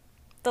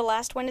 The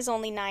last one is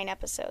only 9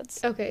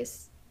 episodes. Okay.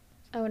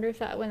 I wonder if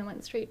that one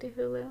went straight to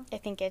Hulu. I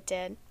think it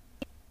did.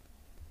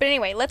 But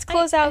anyway, let's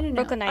close out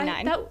Brooklyn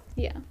Nine-Nine.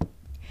 Yeah.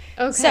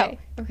 Okay. So,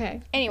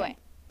 okay. Anyway,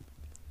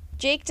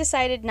 Jake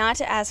decided not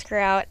to ask her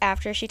out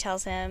after she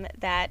tells him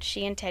that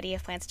she and Teddy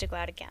have plans to go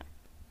out again.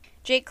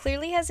 Jake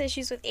clearly has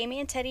issues with Amy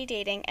and Teddy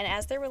dating, and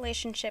as their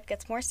relationship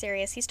gets more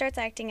serious, he starts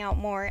acting out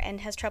more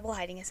and has trouble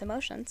hiding his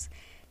emotions.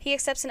 He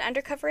accepts an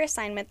undercover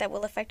assignment that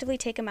will effectively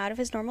take him out of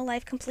his normal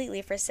life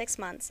completely for 6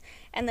 months,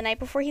 and the night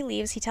before he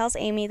leaves, he tells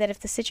Amy that if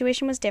the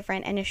situation was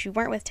different and if she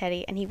weren't with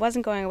Teddy and he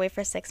wasn't going away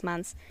for 6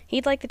 months,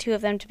 he'd like the two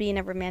of them to be in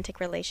a romantic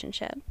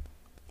relationship.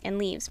 And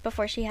leaves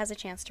before she has a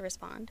chance to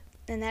respond.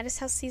 And that is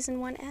how season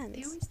 1 ends.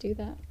 They always do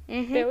that.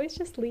 Mm-hmm. They always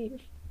just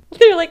leave.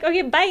 They're like,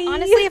 okay, bye.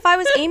 Honestly, if I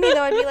was Amy,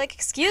 though, I'd be like,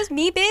 excuse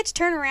me, bitch,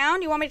 turn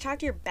around. You want me to talk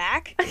to your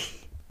back?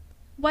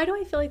 Why do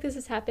I feel like this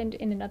has happened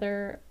in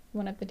another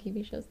one of the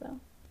TV shows, though?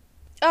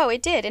 Oh,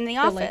 it did, in The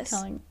Office.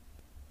 Like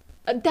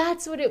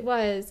that's what it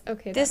was.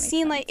 Okay, this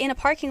scene, like, in a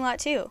parking lot,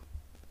 too.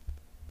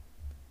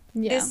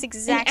 Yeah. This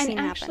exact scene happened.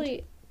 And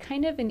actually,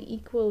 kind of an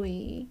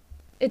equally...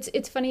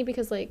 It's funny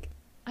because, like,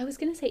 I was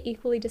going to say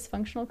equally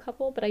dysfunctional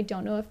couple, but I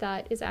don't know if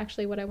that is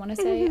actually what I want to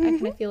say. I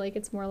kind of feel like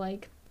it's more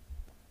like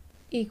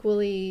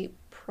equally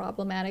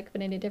problematic,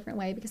 but in a different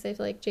way, because I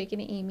feel like Jake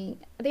and Amy,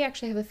 they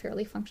actually have a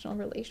fairly functional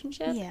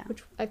relationship,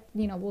 which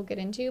we'll get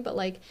into, but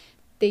like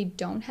they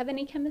don't have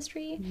any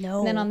chemistry. No.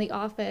 And then on The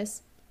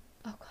Office,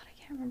 oh God, I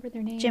can't remember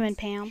their names. Jim and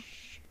Pam.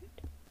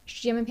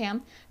 Jim and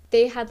Pam.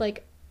 They had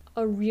like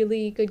a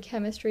really good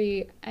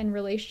chemistry and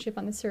relationship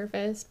on the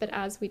surface, but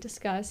as we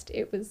discussed,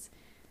 it was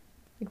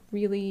like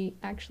really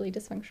actually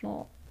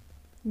dysfunctional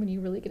when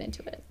you really get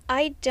into it.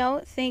 I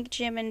don't think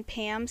Jim and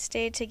Pam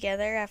stayed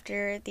together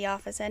after The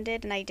Office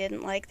ended, and I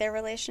didn't like their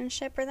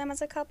relationship or them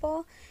as a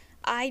couple.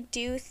 I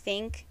do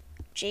think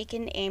Jake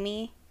and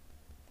Amy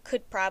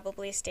could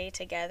probably stay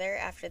together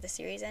after the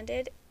series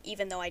ended,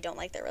 even though I don't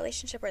like their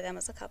relationship or them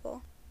as a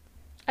couple.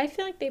 I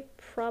feel like they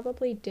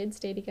probably did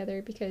stay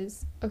together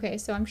because, okay,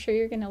 so I'm sure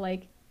you're going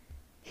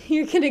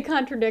to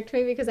contradict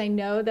me because I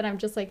know that I'm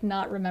just like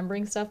not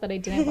remembering stuff that I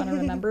didn't want to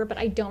remember, but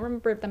I don't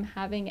remember them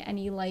having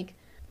any like,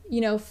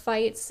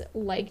 fights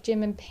like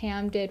Jim and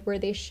Pam did where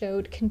they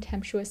showed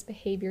contemptuous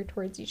behavior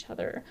towards each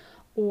other,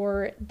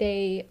 or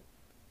they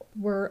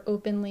were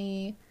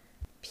openly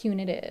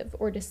punitive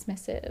or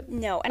dismissive.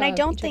 No, and I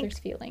don't think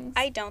feelings.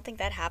 I don't think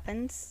that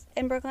happens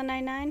in Brooklyn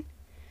Nine-Nine.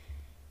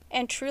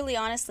 And truly,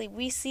 honestly,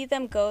 we see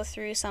them go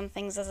through some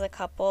things as a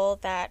couple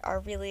that are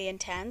really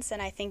intense,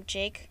 and I think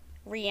Jake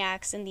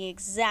reacts in the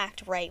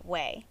exact right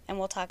way, and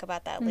we'll talk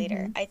about that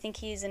later. I think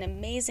he's an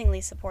amazingly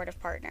supportive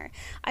partner.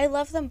 I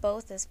love them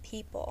both as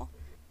people.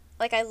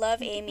 Like, I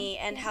love Amy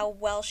and how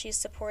well she's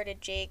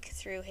supported Jake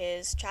through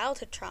his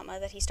childhood trauma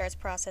that he starts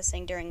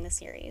processing during the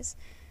series.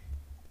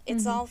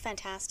 It's all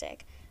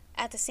fantastic.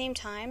 At the same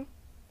time,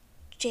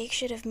 Jake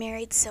should have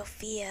married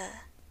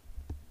Sophia.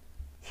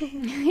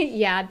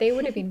 Yeah, they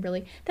would have been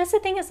really... That's the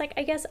thing is, like,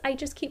 I guess I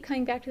just keep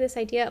coming back to this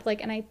idea of,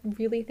 like, and I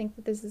really think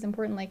that this is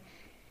important, like,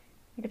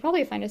 I could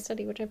probably find a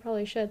study, which I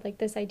probably should, like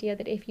this idea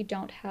that if you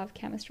don't have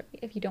chemistry,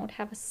 if you don't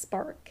have a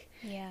spark,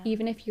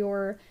 even if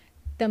you're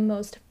the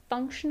most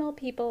functional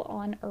people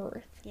on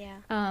Earth,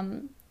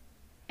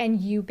 and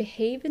you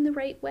behave in the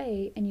right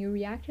way and you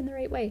react in the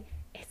right way,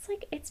 it's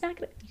like, it's not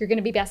gonna, you're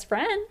gonna be best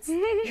friends.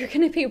 You're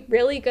gonna be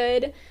really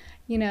good,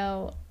 you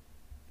know,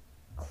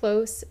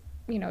 close,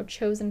 you know,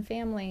 chosen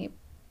family,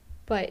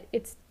 but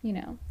it's, you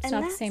know, it's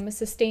not the same as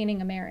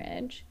sustaining a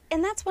marriage.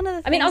 And that's one of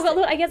the things. I mean,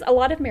 although I guess a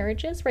lot of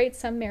marriages, right?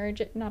 Some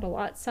marriages, not a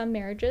lot, some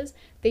marriages,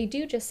 they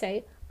do just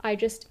say,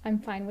 I'm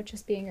fine with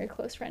just being your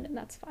close friend, and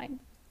that's fine.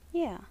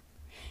 Yeah.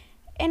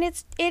 And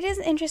it is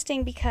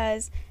interesting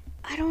because,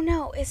 I don't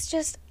know, it's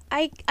just,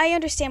 I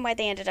understand why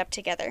they ended up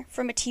together.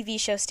 From a TV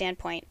show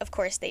standpoint, of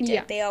course they did.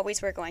 Yeah. They always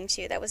were going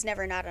to. That was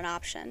never not an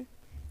option.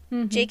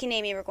 Mm-hmm. Jake and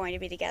Amy were going to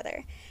be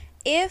together.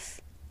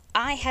 If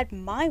I had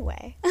my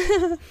way,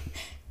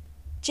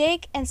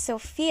 Jake and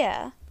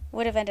Sophia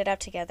would have ended up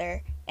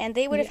together, and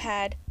they would have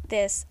had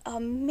this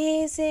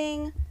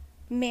amazing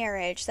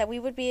marriage that we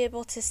would be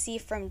able to see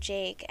from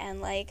Jake, and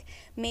like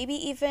maybe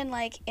even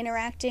like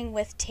interacting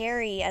with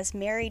Terry as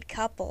married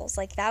couples.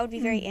 Like that would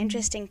be very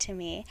interesting to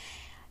me.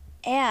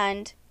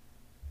 And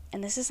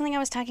this is something I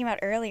was talking about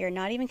earlier,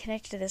 not even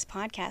connected to this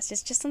podcast.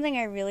 It's just something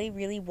I really,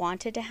 really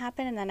wanted to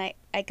happen, and then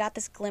I got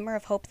this glimmer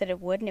of hope that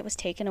it would, and it was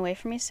taken away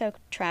from me so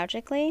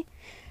tragically.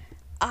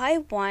 I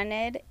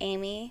wanted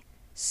Amy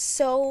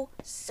so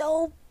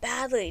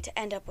badly to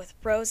end up with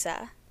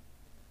Rosa.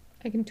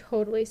 I can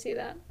totally see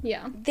that.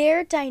 Yeah.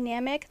 Their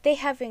dynamic, they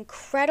have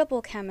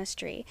incredible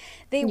chemistry.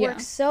 They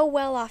work so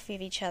well off of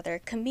each other,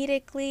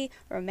 comedically,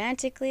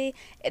 romantically.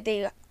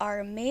 They are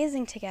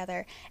amazing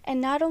together.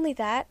 And not only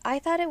that, I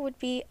thought it would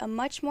be a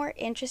much more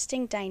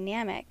interesting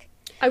dynamic.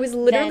 I was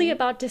literally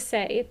about to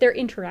say their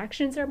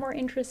interactions are more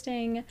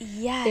interesting.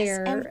 Yes,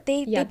 and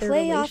they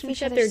play off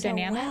each other so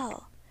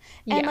well.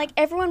 And, like,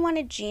 everyone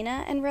wanted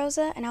Gina and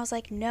Rosa, and I was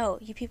like, no,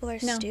 you people are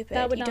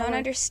stupid. You don't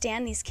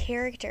understand these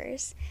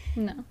characters.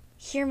 No.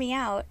 Hear me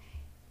out.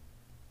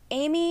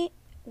 Amy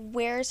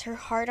wears her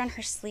heart on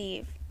her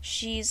sleeve.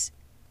 She's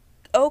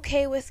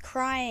okay with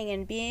crying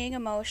and being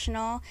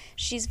emotional.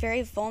 She's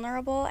very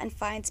vulnerable and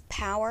finds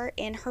power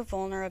in her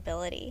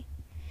vulnerability.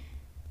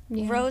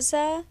 Yeah.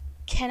 Rosa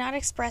cannot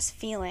express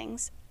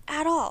feelings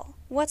at all,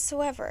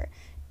 whatsoever.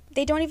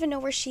 They don't even know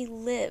where she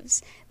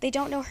lives. They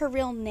don't know her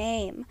real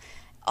name.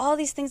 All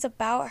these things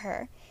about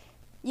her,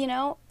 you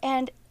know?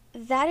 And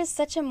that is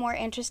such a more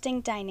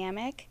interesting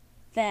dynamic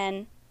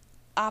than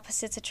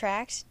opposites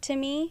attract to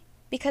me,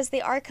 because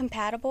they are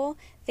compatible.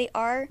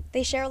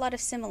 They share a lot of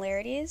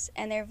similarities,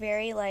 and they're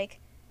very, like,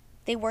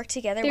 they work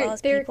together well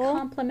as people. They're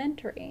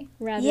complementary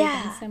rather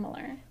than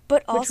similar.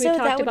 But also, which we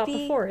talked about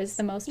before is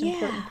the most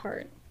important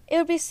part. It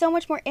would be so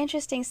much more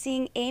interesting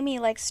seeing Amy,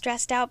 like,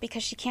 stressed out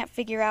because she can't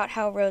figure out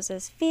how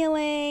Rosa's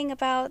feeling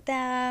about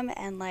them,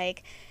 and,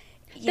 like,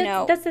 you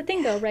know. That's the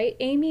thing, though, right?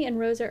 Amy and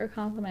Rosa are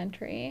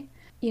complementary.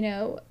 You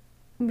know,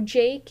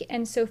 Jake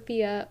and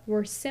Sophia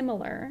were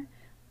similar,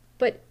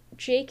 but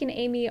Jake and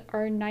Amy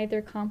are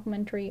neither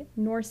complementary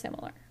nor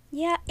similar.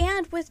 Yeah,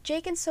 and with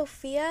Jake and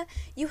Sophia,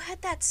 you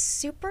had that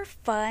super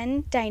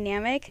fun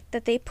dynamic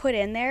that they put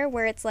in there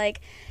where it's like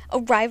a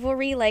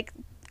rivalry, like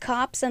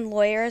cops and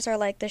lawyers are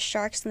like the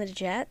Sharks and the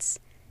Jets.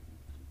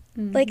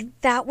 Mm-hmm.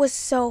 Like, that was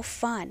so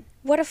fun.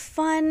 What a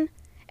fun...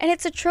 And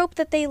it's a trope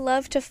that they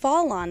love to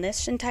fall on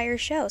this entire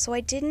show. So I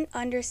didn't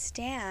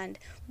understand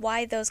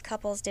why those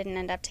couples didn't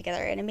end up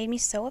together, and it made me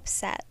so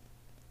upset.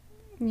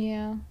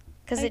 Yeah.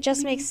 Because it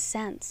just makes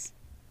sense.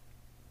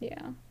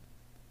 Yeah.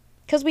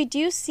 Because we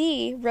do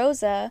see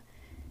Rosa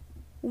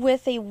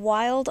with a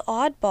wild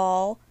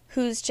oddball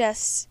who's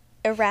just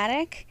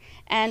erratic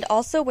and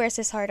also wears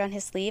his heart on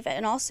his sleeve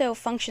and also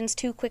functions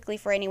too quickly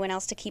for anyone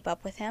else to keep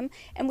up with him.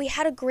 And we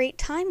had a great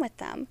time with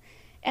them.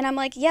 And I'm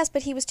like, yes,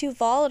 but he was too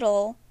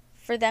volatile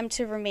for them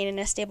to remain in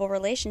a stable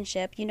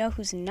relationship. You know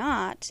who's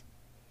not?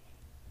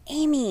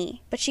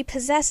 Amy. But she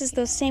possesses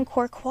those same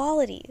core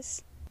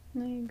qualities.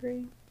 I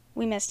agree.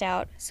 We missed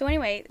out. So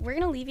anyway, we're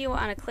going to leave you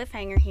on a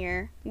cliffhanger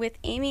here with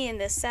Amy in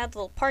this sad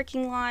little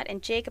parking lot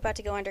and Jake about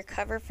to go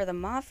undercover for the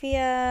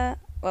mafia.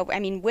 Well,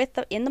 I mean,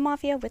 in the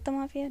mafia, with the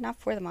mafia, not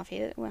for the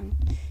mafia. Well,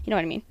 you know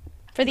what I mean.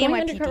 For the Going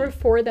NYPD. Undercover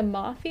for the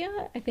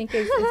mafia, I think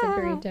is a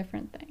very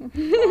different thing.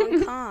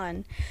 Long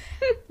con.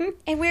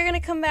 And we're going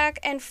to come back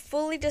and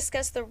fully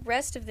discuss the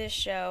rest of this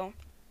show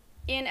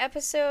in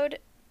episode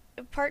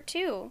part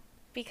 2,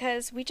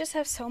 because we just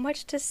have so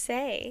much to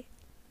say.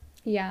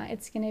 Yeah,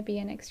 it's going to be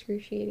an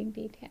excruciating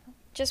detail.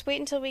 Just wait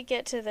until we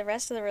get to the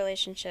rest of the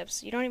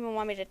relationships. You don't even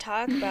want me to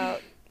talk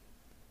about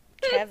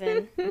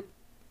Kevin.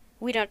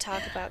 We don't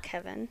talk about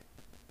Kevin.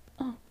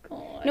 Oh,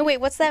 God. No, wait,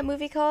 what's that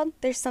movie called?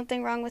 There's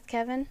Something Wrong with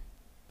Kevin?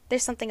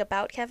 There's Something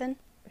About Kevin?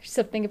 There's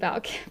Something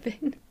About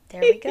Kevin.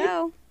 There we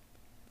go.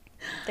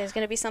 There's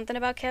going to be something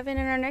about Kevin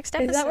in our next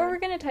episode. Is that what we're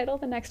going to title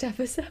the next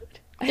episode?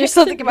 There's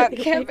Something About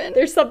Kevin.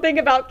 There's Something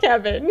About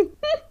Kevin.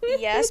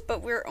 Yes,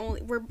 but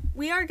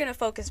we are going to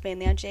focus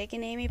mainly on Jake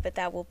and Amy, but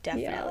that will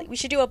definitely... Yeah. We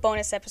should do a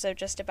bonus episode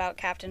just about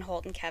Captain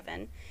Holt and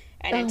Kevin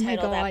and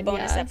entitle that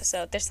bonus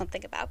episode, There's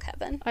Something About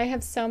Kevin. I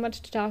have so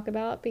much to talk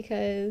about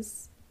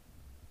because...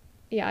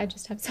 Yeah, I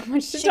just have so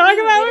much to talk about.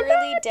 Should we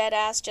literally dead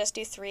ass just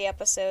do 3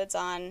 episodes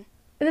on...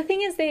 The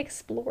thing is, they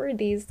explore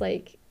these,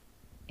 like,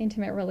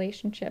 intimate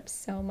relationships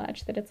so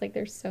much that it's like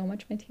there's so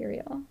much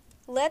material.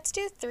 Let's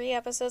do 3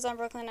 episodes on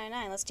Brooklyn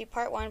Nine-Nine. Let's do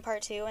part 1,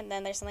 part 2, and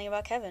then there's something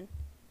about Kevin.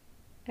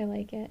 I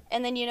like it.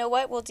 And then you know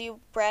what? We'll do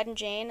Brad and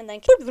Jane, and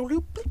then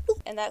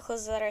and that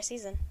closes out our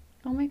season.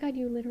 Oh my god,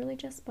 you literally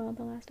just spoiled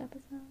the last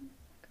episode.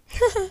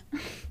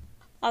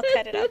 I'll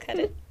cut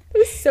it. It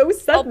was so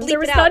sudden. There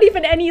was not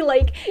even any,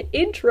 like,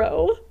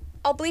 intro.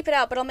 I'll bleep it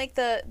out, but I'll make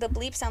the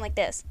bleep sound like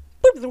this.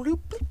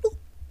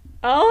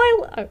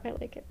 Oh, I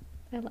like it.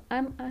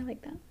 I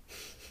like that.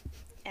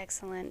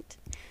 Excellent.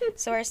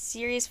 So our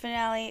season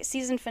finale is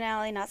still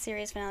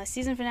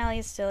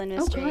in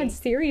mystery. Oh god,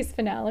 series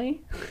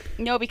finale.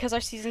 No, because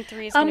our season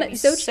 3 is going to be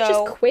so so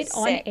just quit sick.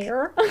 on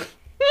air.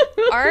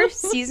 Our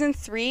season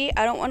 3,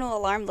 I don't want to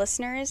alarm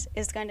listeners,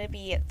 is going to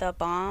be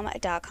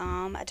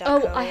thebomb.com.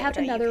 Oh, I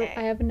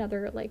have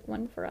another like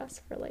one for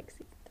us for like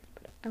season 3,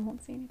 but I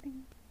won't say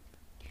anything.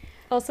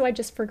 Also, I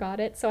just forgot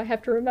it, so I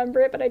have to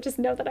remember it, but I just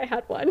know that I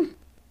had one.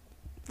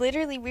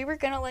 Literally, we were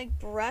going to like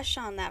brush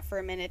on that for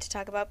a minute to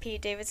talk about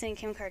Pete Davidson and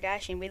Kim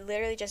Kardashian. We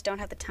literally just don't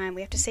have the time.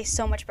 We have to say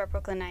so much about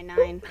Brooklyn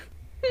Nine-Nine.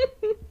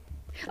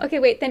 Okay,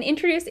 wait, then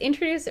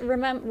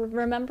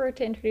remember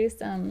to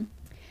introduce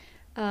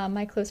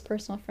my close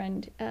personal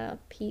friend,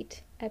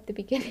 Pete, at the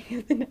beginning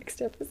of the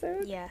next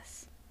episode.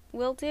 Yes.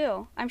 Will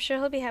do. I'm sure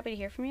he'll be happy to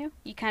hear from you.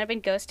 You kind of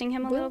been ghosting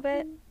him a little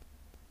bit.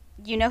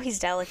 You know he's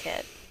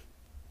delicate.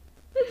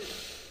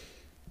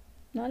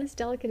 Not as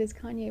delicate as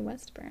Kanye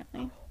West,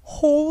 apparently.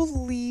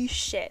 Holy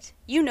shit.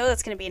 You know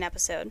that's going to be an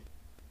episode.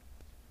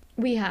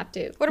 We have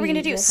to. What are we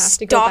going to do?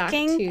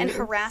 Stalking and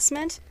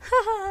harassment?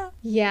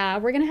 Yeah,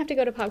 we're going to have to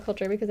go to pop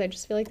culture because I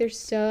just feel like there's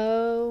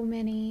so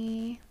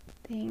many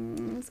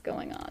things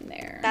going on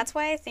there. That's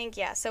why I think,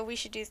 so we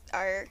should do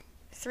our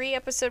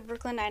 3-episode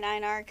Brooklyn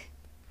Nine-Nine arc,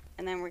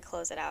 and then we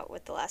close it out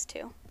with the last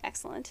 2.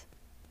 Excellent.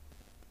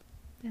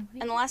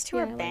 And the last 2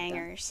 are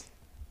bangers.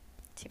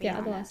 To be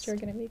honest. The last 2 are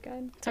going to be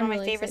good. It's one of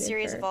my favorite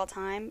series of all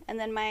time, and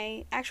then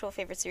my actual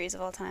favorite series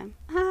of all time.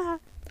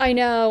 I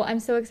know. I'm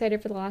so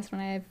excited for the last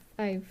one.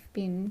 I've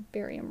been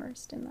very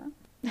immersed in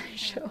that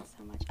show.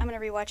 So much. I'm going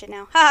to rewatch it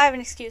now. I have an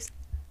excuse.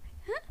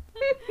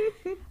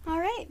 All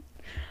right.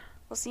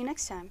 We'll see you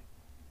next time.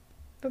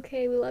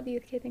 Okay, we love you.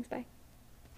 Okay, thanks. Bye.